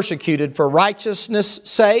are persecuted for righteousness'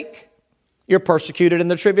 sake. You're persecuted in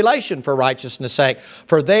the tribulation for righteousness' sake.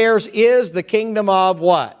 For theirs is the kingdom of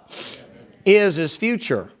what? Is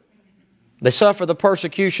future. They suffer the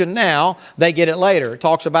persecution now, they get it later. It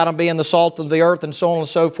talks about them being the salt of the earth and so on and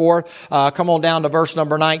so forth. Come on down to verse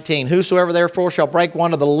number 19. Whosoever therefore shall break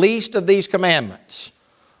one of the least of these commandments,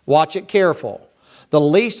 watch it careful, the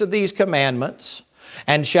least of these commandments,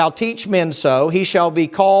 and shall teach men so, he shall be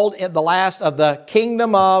called in the last of the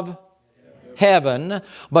kingdom of heaven.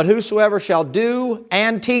 But whosoever shall do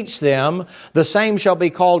and teach them, the same shall be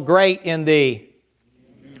called great in the...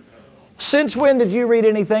 Since when did you read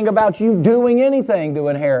anything about you doing anything to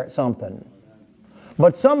inherit something?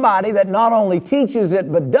 But somebody that not only teaches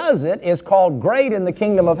it but does it is called great in the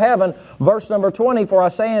kingdom of heaven. Verse number 20, for I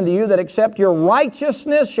say unto you that except your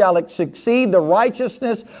righteousness shall exceed the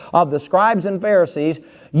righteousness of the scribes and Pharisees,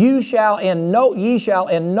 ye shall in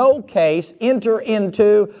no case enter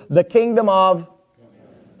into the kingdom of...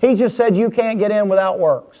 He just said you can't get in without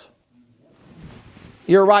works.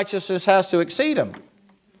 Your righteousness has to exceed them.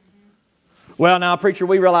 Well, now, preacher,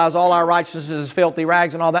 we realize all our righteousness is filthy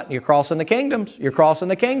rags and all that. You're crossing the kingdoms. You're crossing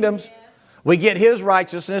the kingdoms. We get His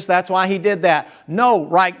righteousness. That's why He did that. No,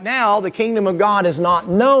 right now, the kingdom of God is not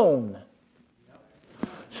known.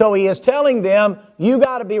 So He is telling them, you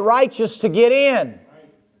got to be righteous to get in.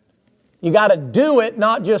 You got to do it,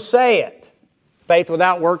 not just say it. Faith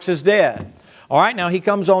without works is dead. All right, now he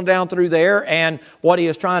comes on down through there, and what he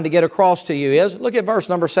is trying to get across to you is, look at verse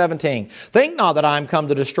number 17. Think not that I am come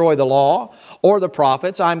to destroy the law or the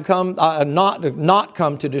prophets. I am come not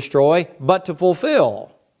come to destroy, but to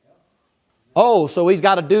fulfill. Oh, so he's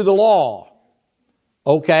got to do the law.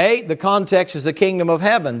 Okay, the context is the kingdom of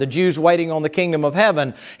heaven. The Jews waiting on the kingdom of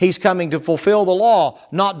heaven. He's coming to fulfill the law,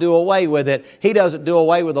 not do away with it. He doesn't do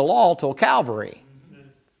away with the law till Calvary.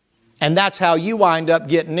 And that's how you wind up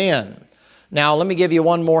getting in. Now, let me give you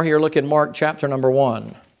one more here. Look at Mark chapter number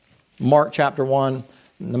 1. Mark chapter 1,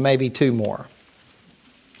 maybe two more.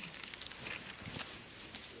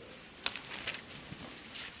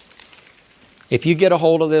 If you get a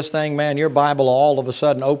hold of this thing, man, your Bible will all of a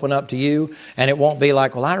sudden open up to you, and it won't be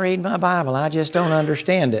like, well, I read my Bible, I just don't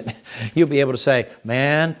understand it. You'll be able to say,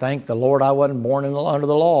 man, thank the Lord I wasn't born under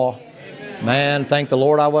the law. Man, thank the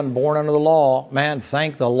Lord I wasn't born under the law. Man,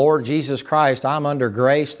 thank the Lord Jesus Christ I'm under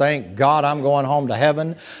grace. Thank God I'm going home to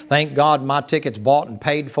heaven. Thank God my ticket's bought and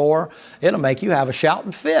paid for. It'll make you have a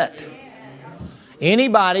shouting fit.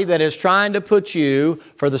 Anybody that is trying to put you,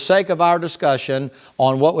 for the sake of our discussion,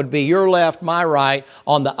 on what would be your left, my right,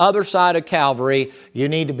 on the other side of Calvary, you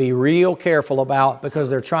need to be real careful about, because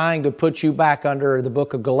they're trying to put you back under the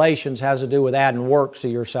book of Galatians, has to do with adding works to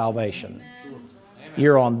your salvation.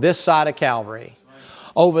 You're on this side of Calvary.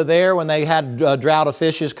 Over there, when they had a drought of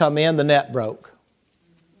fishes come in, the net broke.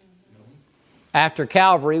 After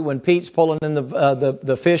Calvary, when Pete's pulling in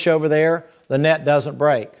the fish over there, the net doesn't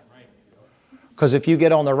break. Because if you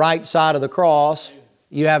get on the right side of the cross,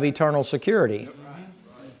 you have eternal security.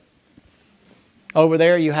 Over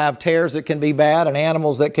there you have tares that can be bad, and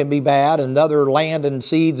animals that can be bad, and other land and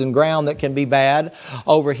seeds and ground that can be bad.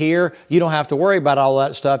 Over here, you don't have to worry about all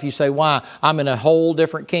that stuff. You say, why? I'm in a whole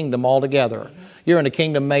different kingdom altogether. You're in a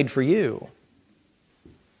kingdom made for you.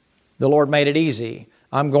 The Lord made it easy.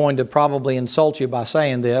 I'm going to probably insult you by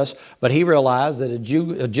saying this, but He realized that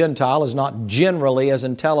a Gentile is not generally as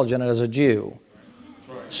intelligent as a Jew.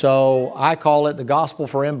 So I call it the gospel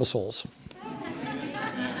for imbeciles.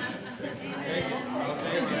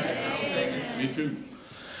 Me too.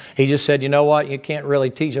 He just said, you know what, you can't really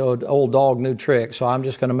teach an old dog new tricks, so I'm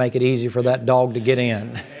just going to make it easy for that dog to get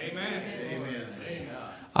in. Amen. Amen.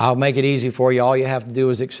 I'll make it easy for you. All you have to do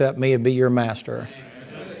is accept me and be your master.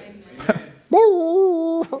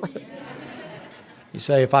 You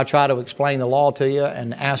say, if I try to explain the law to you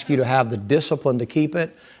and ask you to have the discipline to keep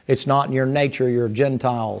it, it's not in your nature. You're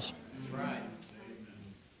Gentiles.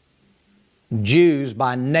 Jews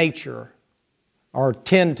by nature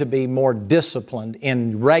tend to be more disciplined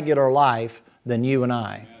in regular life than you and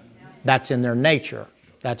I. That's in their nature.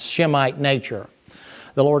 That's Shemite nature.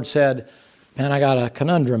 The Lord said, man, I got a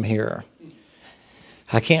conundrum here.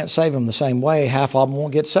 I can't save them the same way. Half of them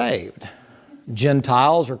won't get saved.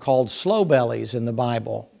 Gentiles are called slow bellies in the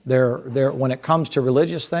Bible. When it comes to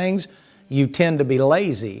religious things, you tend to be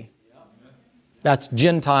lazy. That's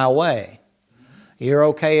Gentile way. You're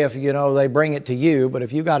okay if, they bring it to you, but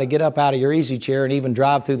if you got to get up out of your easy chair and even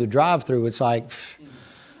drive through the drive-through, it's like,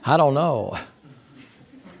 I don't know.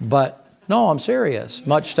 But no, I'm serious.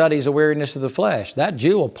 Much study is a weariness of the flesh. That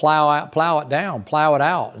Jew will plow it down, plow it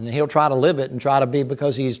out, and he'll try to live it and try to be,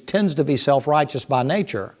 because he tends to be self-righteous by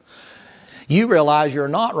nature. You realize you're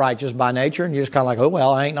not righteous by nature, and you're just kind of like, oh, well,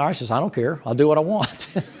 I ain't righteous. I don't care. I'll do what I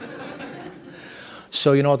want.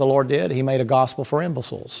 So you know what the Lord did? He made a gospel for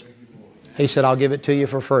imbeciles. He said, I'll give it to you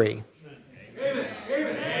for free.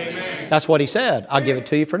 Amen. That's what He said. I'll give it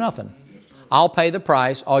to you for nothing. I'll pay the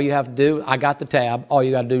price. All you have to do, I got the tab. All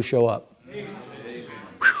you got to do is show up.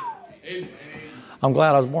 I'm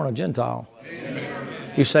glad I was born a Gentile.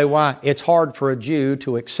 You say, why? It's hard for a Jew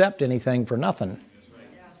to accept anything for nothing.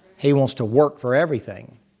 He wants to work for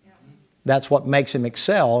everything. That's what makes him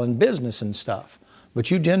excel in business and stuff.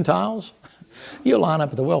 But you Gentiles, you line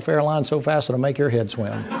up at the welfare line so fast it'll make your head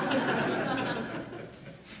swim.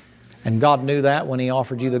 And God knew that when He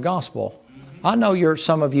offered you the gospel. I know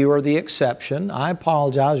some of you are the exception. I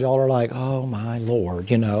apologize. Y'all are like, oh my Lord,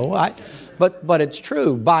 But it's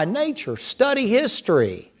true. By nature, study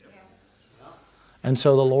history. And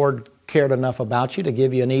so the Lord cared enough about you to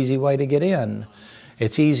give you an easy way to get in.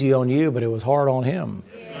 It's easy on you, but it was hard on Him.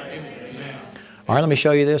 All right, let me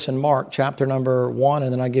show you this in Mark chapter number 1,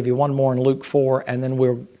 and then I'll give you one more in Luke 4, and then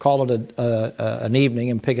we'll call it an evening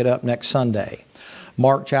and pick it up next Sunday.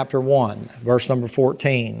 Mark chapter 1, verse number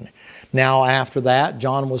 14. Now after that,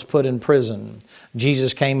 John was put in prison.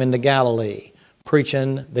 Jesus came into Galilee,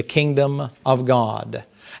 preaching the kingdom of God,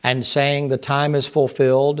 and saying, the time is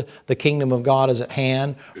fulfilled, the kingdom of God is at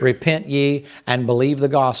hand, repent ye and believe the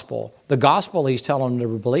gospel. The gospel He's telling them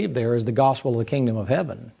to believe there is the gospel of the kingdom of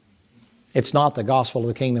heaven. It's not the gospel of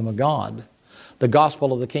the kingdom of God. The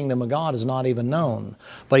gospel of the kingdom of God is not even known.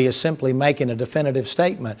 But He is simply making a definitive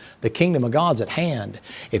statement. The kingdom of God's at hand.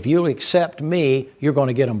 If you accept me, you're going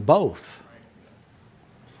to get them both.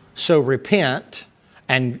 So repent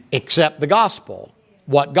and accept the gospel.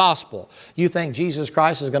 What gospel? You think Jesus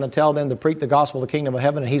Christ is going to tell them to preach the gospel of the kingdom of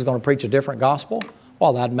heaven and He's going to preach a different gospel?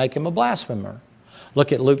 Well, that'd make Him a blasphemer.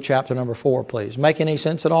 Look at Luke chapter number 4, please. Make any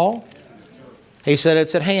sense at all? He said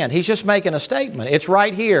it's at hand. He's just making a statement. It's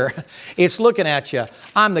right here. It's looking at you.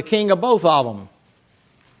 I'm the king of both of them.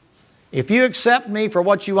 If you accept me for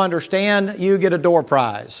what you understand, you get a door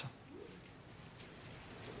prize.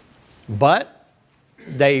 But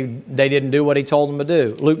they didn't do what He told them to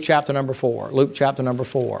do. Luke chapter number 4. Luke chapter number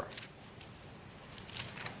 4.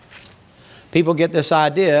 People get this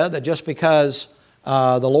idea that just because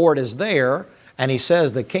the Lord is there, and He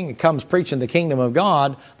says the king comes preaching the kingdom of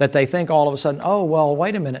God, that they think all of a sudden, oh, well,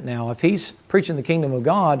 wait a minute now. If He's preaching the kingdom of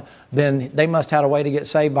God, then they must have a way to get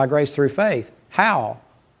saved by grace through faith. How?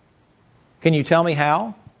 Can you tell me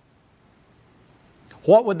how?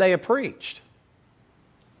 What would they have preached?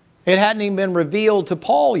 It hadn't even been revealed to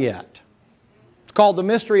Paul yet. It's called the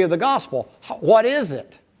mystery of the gospel. What is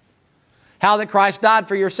it? How that Christ died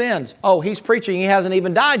for your sins. Oh, he's preaching he hasn't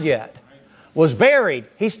even died yet. Was buried.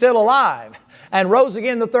 He's still alive. And rose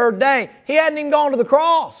again the third day. He hadn't even gone to the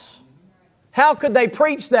cross. How could they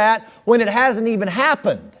preach that when it hasn't even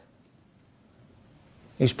happened?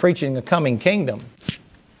 He's preaching a coming kingdom.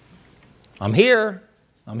 I'm here.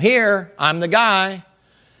 I'm here. I'm the guy.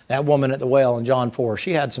 That woman at the well in John 4,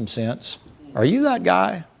 she had some sense. Are you that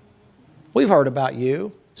guy? We've heard about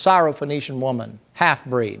you. Syrophoenician woman,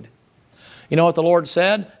 half-breed. You know what the Lord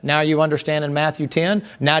said? Now you understand in Matthew 10.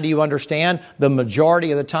 Now do you understand the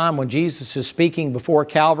majority of the time when Jesus is speaking before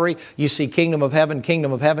Calvary, you see kingdom of heaven,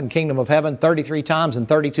 kingdom of heaven, kingdom of heaven 33 times in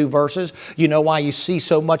 32 verses. You know why you see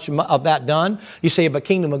so much of that done? You say, but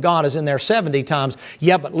kingdom of God is in there 70 times.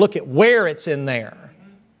 Yeah, but look at where it's in there.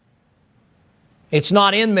 It's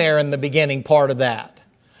not in there in the beginning part of that.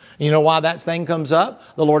 You know why that thing comes up?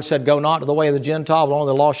 The Lord said, go not to the way of the Gentile, but only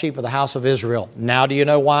the lost sheep of the house of Israel. Now do you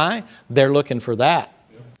know why? They're looking for that.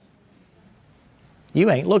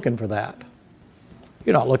 You ain't looking for that.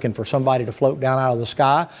 You're not looking for somebody to float down out of the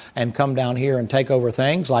sky and come down here and take over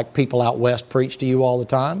things like people out west preach to you all the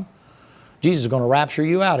time. Jesus is going to rapture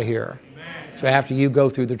you out of here. Amen. So after you go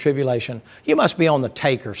through the tribulation, you must be on the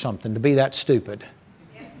take or something to be that stupid.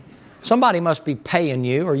 Somebody must be paying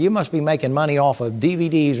you, or you must be making money off of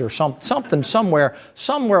DVDs or something somewhere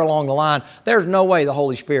along the line. There's no way the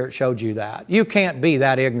Holy Spirit showed you that. You can't be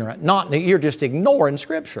that ignorant. You're just ignoring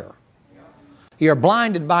Scripture. You're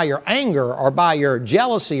blinded by your anger or by your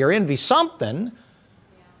jealousy or envy, something.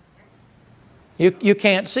 You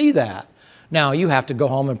can't see that. Now, you have to go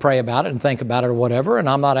home and pray about it and think about it or whatever, and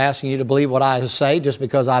I'm not asking you to believe what I say just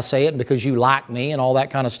because I say it and because you like me and all that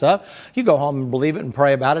kind of stuff. You go home and believe it and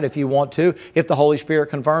pray about it if you want to, if the Holy Spirit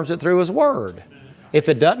confirms it through His Word. If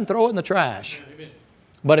it doesn't, throw it in the trash.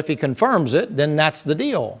 But if He confirms it, then that's the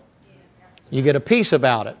deal. You get a peace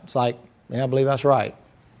about it. It's like, yeah, I believe that's right.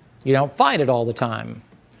 You don't fight it all the time.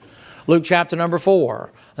 Luke chapter number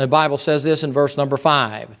 4, the Bible says this in verse number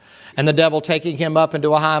 5. And the devil, taking him up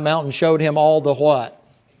into a high mountain, showed him all the what?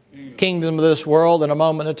 Kingdom of this world in a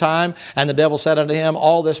moment of time. And the devil said unto him,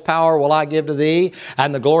 all this power will I give to thee,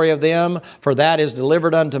 and the glory of them, for that is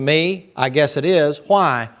delivered unto me. I guess it is.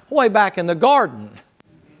 Why? Way back in the garden,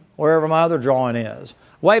 wherever my other drawing is.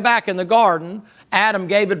 Way back in the garden, Adam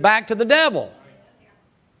gave it back to the devil.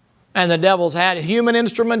 And the devil's had human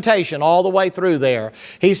instrumentation all the way through there.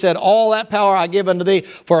 He said, all that power I give unto thee,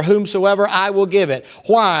 for whomsoever I will give it.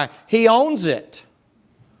 Why? He owns it.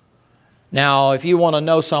 Now, if you want to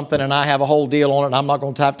know something, and I have a whole deal on it, and I'm not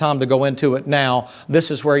going to have time to go into it now, this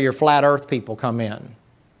is where your flat earth people come in.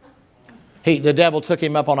 The devil took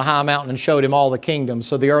him up on a high mountain and showed him all the kingdoms,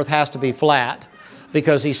 so the earth has to be flat.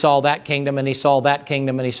 Because he saw that kingdom and he saw that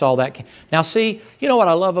kingdom and he saw that. Now see, you know what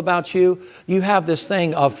I love about you? You have this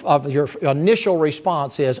thing of your initial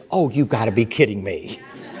response is, oh, you got to be kidding me.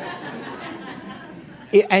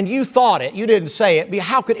 And you thought it. You didn't say it.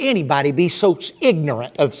 How could anybody be so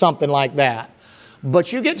ignorant of something like that?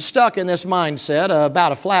 But you get stuck in this mindset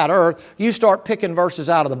about a flat earth, you start picking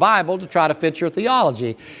verses out of the Bible to try to fit your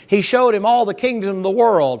theology. He showed him all the kingdoms of the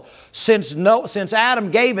world since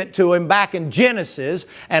Adam gave it to him back in Genesis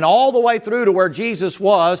and all the way through to where Jesus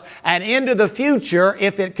was and into the future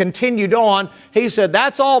if it continued on. He said,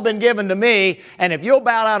 that's all been given to me, and if you'll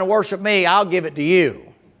bow down and worship me, I'll give it to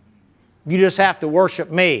you. You just have to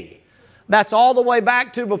worship me. That's all the way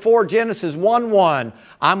back to before Genesis 1:1.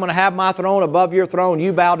 I'm going to have my throne above your throne.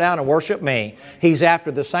 You bow down and worship me. He's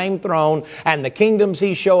after the same throne, and the kingdoms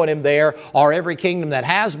He's showing him there are every kingdom that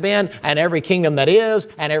has been and every kingdom that is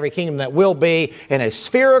and every kingdom that will be in a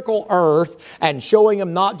spherical earth, and showing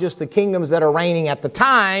him not just the kingdoms that are reigning at the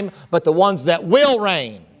time, but the ones that will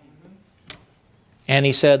reign. And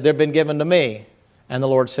he said, they've been given to me. And the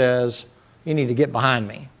Lord says, you need to get behind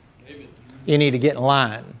me. You need to get in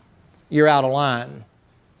line. You're out of line.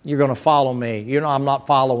 You're going to follow me. You know, I'm not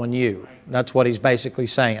following you. That's what He's basically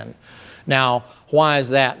saying. Now, why is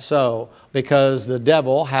that so? Because the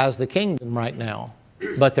devil has the kingdom right now.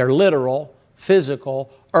 But they're literal,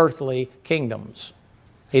 physical, earthly kingdoms.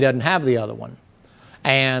 He doesn't have the other one.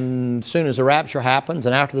 And as soon as the rapture happens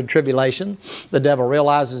and after the tribulation, the devil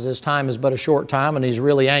realizes his time is but a short time and he's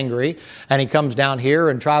really angry. And he comes down here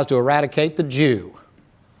and tries to eradicate the Jew.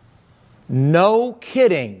 No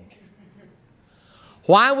kidding.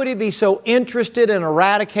 Why would he be so interested in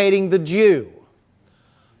eradicating the Jew?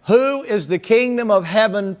 Who is the kingdom of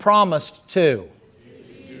heaven promised to?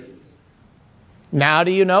 Now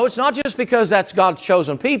do you know, it's not just because that's God's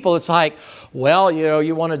chosen people. It's like, well, you know,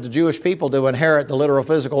 you wanted the Jewish people to inherit the literal,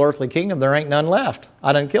 physical, earthly kingdom. There ain't none left.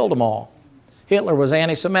 I done killed them all. Hitler was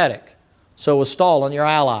anti-Semitic. So was Stalin, your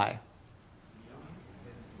ally.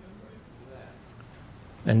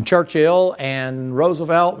 And Churchill and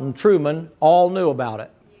Roosevelt and Truman all knew about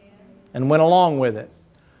it and went along with it.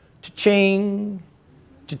 Cha-ching,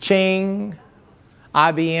 cha-ching.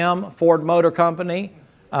 IBM, Ford Motor Company,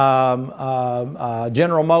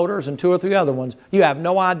 General Motors, and 2 or 3 other ones. You have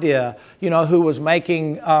no idea, you know, who was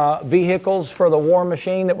making vehicles for the war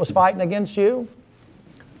machine that was fighting against you?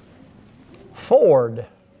 Ford.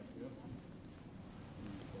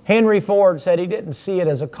 Henry Ford said he didn't see it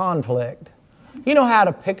as a conflict. You know how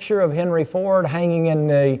to picture of Henry Ford hanging in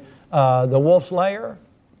the wolf's lair?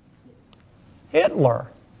 Hitler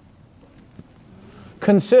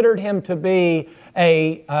considered him to be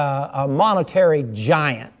a monetary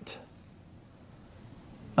giant,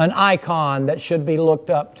 an icon that should be looked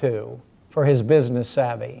up to for his business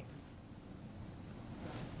savvy.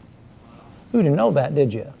 You didn't know that,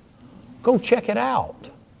 did you? Go check it out.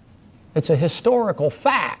 It's a historical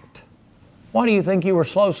fact. Why do you think you were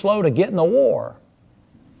slow to get in the war?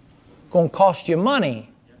 It's going to cost you money.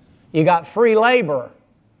 You got free labor.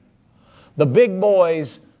 The big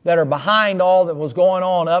boys that are behind all that was going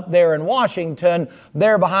on up there in Washington,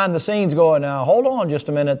 they're behind the scenes going, now hold on just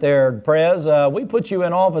a minute there, Prez. We put you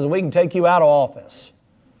in office, we can take you out of office.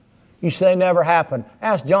 You say never happened.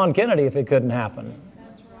 Ask John Kennedy if it couldn't happen.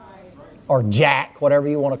 That's right. Or Jack, whatever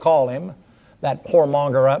you want to call him, that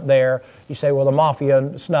whoremonger up there. You say, well, the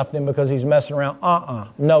mafia snuffed him because he's messing around.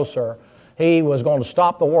 No, sir. He was going to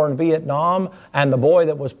stop the war in Vietnam, and the boy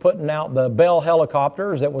that was putting out the Bell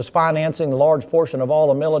helicopters, that was financing a large portion of all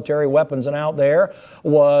the military weapons and out there,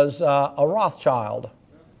 was a Rothschild.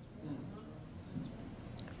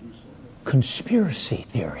 Conspiracy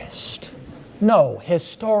theorist. No,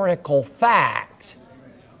 historical fact.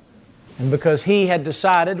 And because he had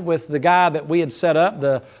decided with the guy that we had set up,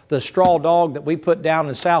 the straw dog that we put down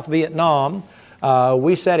in South Vietnam,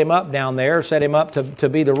 we set him up down there, set him up to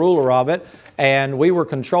be the ruler of it, and we were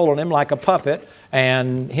controlling him like a puppet,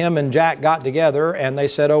 and him and Jack got together and they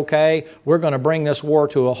said, okay, we're going to bring this war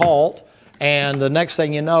to a halt. And the next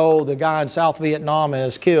thing you know, the guy in South Vietnam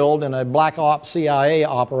is killed in a Black Ops CIA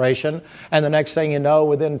operation, and the next thing you know,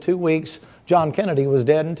 within 2 weeks, John Kennedy was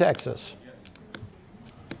dead in Texas.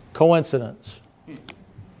 Coincidence.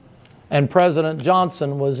 And President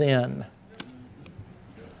Johnson was in.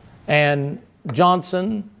 And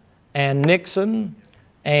Johnson and Nixon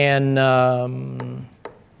and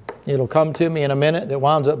it'll come to me in a minute that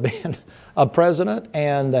winds up being a president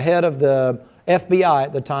and the head of the FBI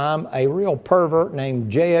at the time, a real pervert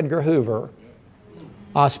named J. Edgar Hoover.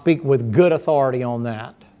 I speak with good authority on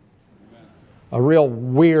that. A real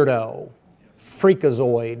weirdo,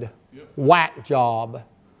 freakazoid, whack job.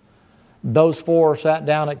 Those 4 sat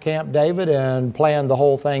down at Camp David and planned the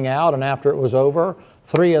whole thing out, and after it was over,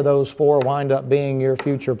 3 of those 4 wind up being your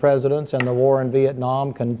future presidents, and the war in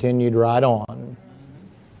Vietnam continued right on.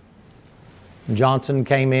 Johnson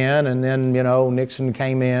came in, and then, you know, Nixon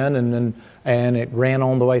came in, and it ran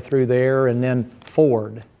on the way through there, and then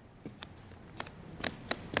Ford.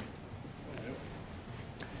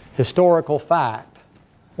 Historical fact.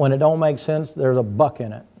 When it don't make sense, there's a buck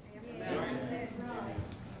in it.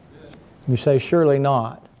 You say, surely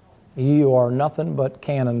not. You are nothing but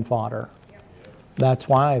cannon fodder. That's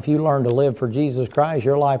why if you learn to live for Jesus Christ,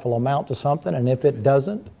 your life will amount to something, and if it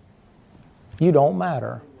doesn't, you don't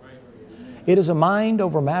matter. It is a mind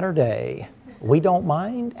over matter day. We don't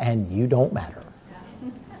mind, and you don't matter.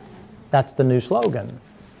 That's the new slogan.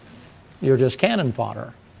 You're just cannon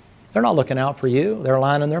fodder. They're not looking out for you. They're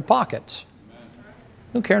lining their pockets.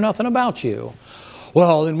 They don't care nothing about you.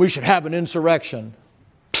 Well, then we should have an insurrection.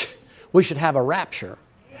 We should have a rapture.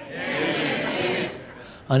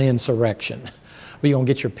 An insurrection. Are you going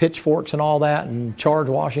to get your pitchforks and all that and charge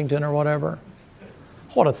Washington or whatever?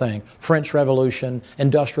 What a thing. French Revolution,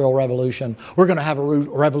 Industrial Revolution. We're going to have a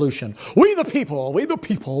revolution. We the people, we the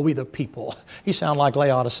people, we the people. You sound like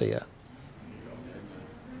Laodicea.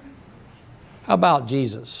 How about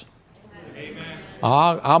Jesus?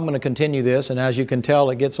 I'm going to continue this, and as you can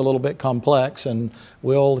tell, it gets a little bit complex, and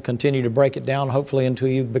we'll continue to break it down, hopefully, until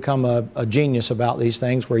you become a genius about these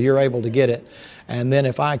things where you're able to get it. And then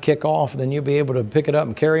if I kick off, then you'll be able to pick it up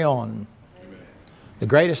and carry on. The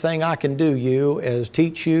greatest thing I can do you is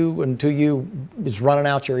teach you until you is running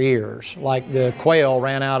out your ears, like the quail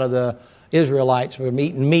ran out of the Israelites from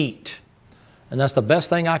eating meat. And that's the best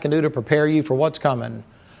thing I can do to prepare you for what's coming.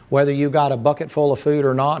 whether you got a bucket full of food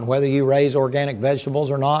or not, and whether you raise organic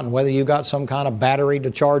vegetables or not, and whether you got some kind of battery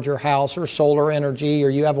to charge your house, or solar energy, or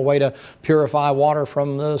you have a way to purify water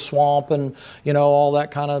from the swamp, and all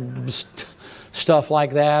that kind of stuff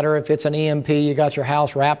like that, or if it's an EMP, you got your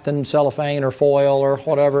house wrapped in cellophane or foil or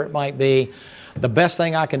whatever it might be. The best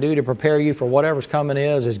thing I can do to prepare you for whatever's coming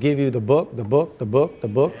is give you the book, the book, the book, the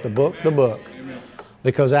book, the book, the book.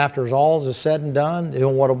 Because after all is said and done,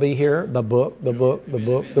 what will be here? The book, the book, the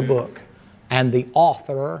book, the book. And the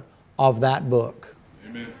author of that book.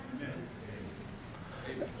 Amen.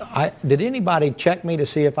 Did anybody check me to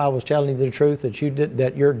see if I was telling you the truth,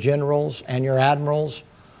 that your generals and your admirals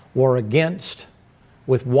were against,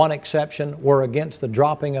 with one exception, were against the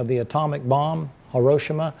dropping of the atomic bomb,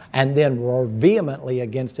 Hiroshima, and then were vehemently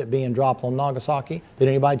against it being dropped on Nagasaki? Did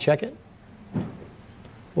anybody check it?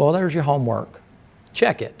 Well, there's your homework.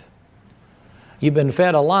 Check it. You've been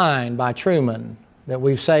fed a line by Truman that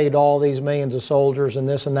we've saved all these millions of soldiers and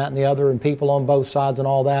this and that and the other and people on both sides and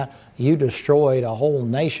all that. You destroyed a whole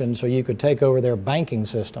nation so you could take over their banking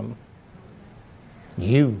system.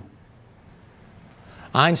 You.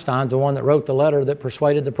 Einstein's the one that wrote the letter that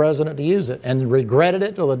persuaded the president to use it and regretted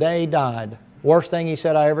it till the day he died. Worst thing he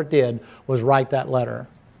said I ever did was write that letter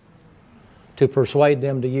to persuade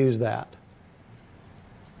them to use that.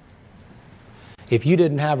 If you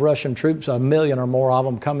didn't have Russian troops, 1 million or more of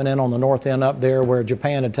them coming in on the north end up there where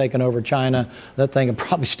Japan had taken over China, that thing would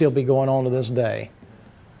probably still be going on to this day.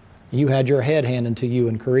 You had your head handed to you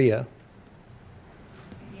in Korea.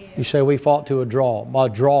 You say we fought to a draw. I'll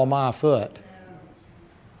draw my foot.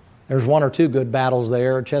 There's 1 or 2 good battles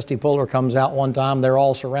there. Chesty Puller comes out one time, they're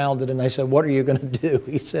all surrounded, and they said, "What are you going to do?"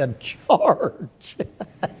 He said, "Charge."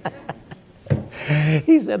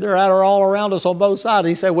 He said, "They're all around us on both sides."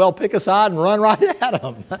 He said, "Well, pick a side and run right at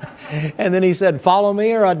them." And then he said, "Follow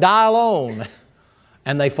me or I die alone."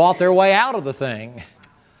 And they fought their way out of the thing.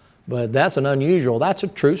 But that's that's a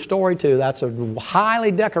true story too. That's a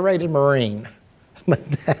highly decorated Marine. But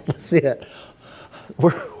that was it.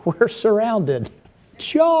 We're surrounded.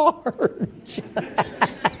 Charge!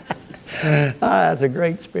 That's a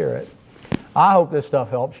great spirit. I hope this stuff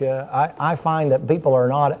helps you. I find that people are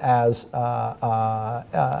not as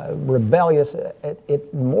rebellious.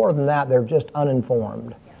 It's more than that. They're just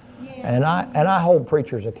uninformed. And I hold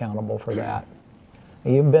preachers accountable for that.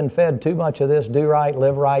 You've been fed too much of this: do right,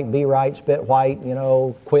 live right, be right, spit white,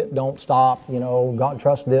 quit, don't stop, God,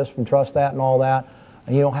 trust this and trust that and all that.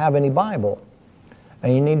 And you don't have any Bible.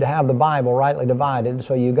 And you need to have the Bible rightly divided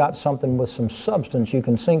so you got something with some substance you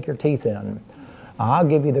can sink your teeth in. I'll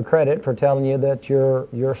give you the credit for telling you that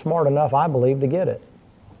you're smart enough, I believe, to get it.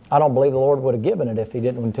 I don't believe the Lord would have given it if He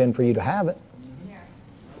didn't intend for you to have it.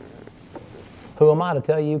 Who am I to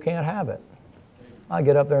tell you you can't have it? I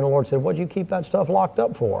get up there and the Lord said, "What'd you keep that stuff locked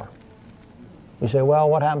up for?" You say, "Well,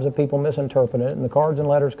 what happens if people misinterpret it and the cards and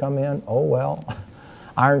letters come in?" Oh, well,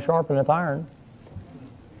 iron sharpeneth iron.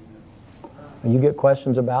 When you get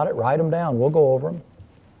questions about it, write them down. We'll go over them.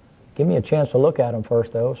 Give me a chance to look at them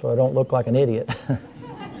first, though, so I don't look like an idiot.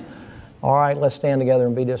 All right, let's stand together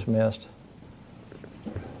and be dismissed.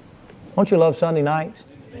 Don't you love Sunday nights?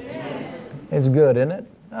 Amen. It's good, isn't it?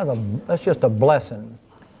 That's just a blessing.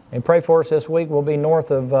 And pray for us this week. We'll be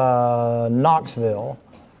north of Knoxville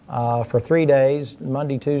for 3 days,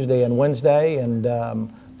 Monday, Tuesday, and Wednesday, and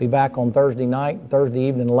be back on Thursday night, Thursday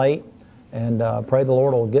evening late. And pray the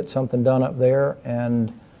Lord will get something done up there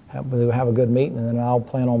and have a good meeting. And then I'll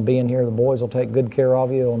plan on being here. The boys will take good care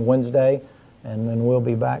of you on Wednesday, and then we'll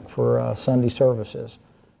be back for Sunday services.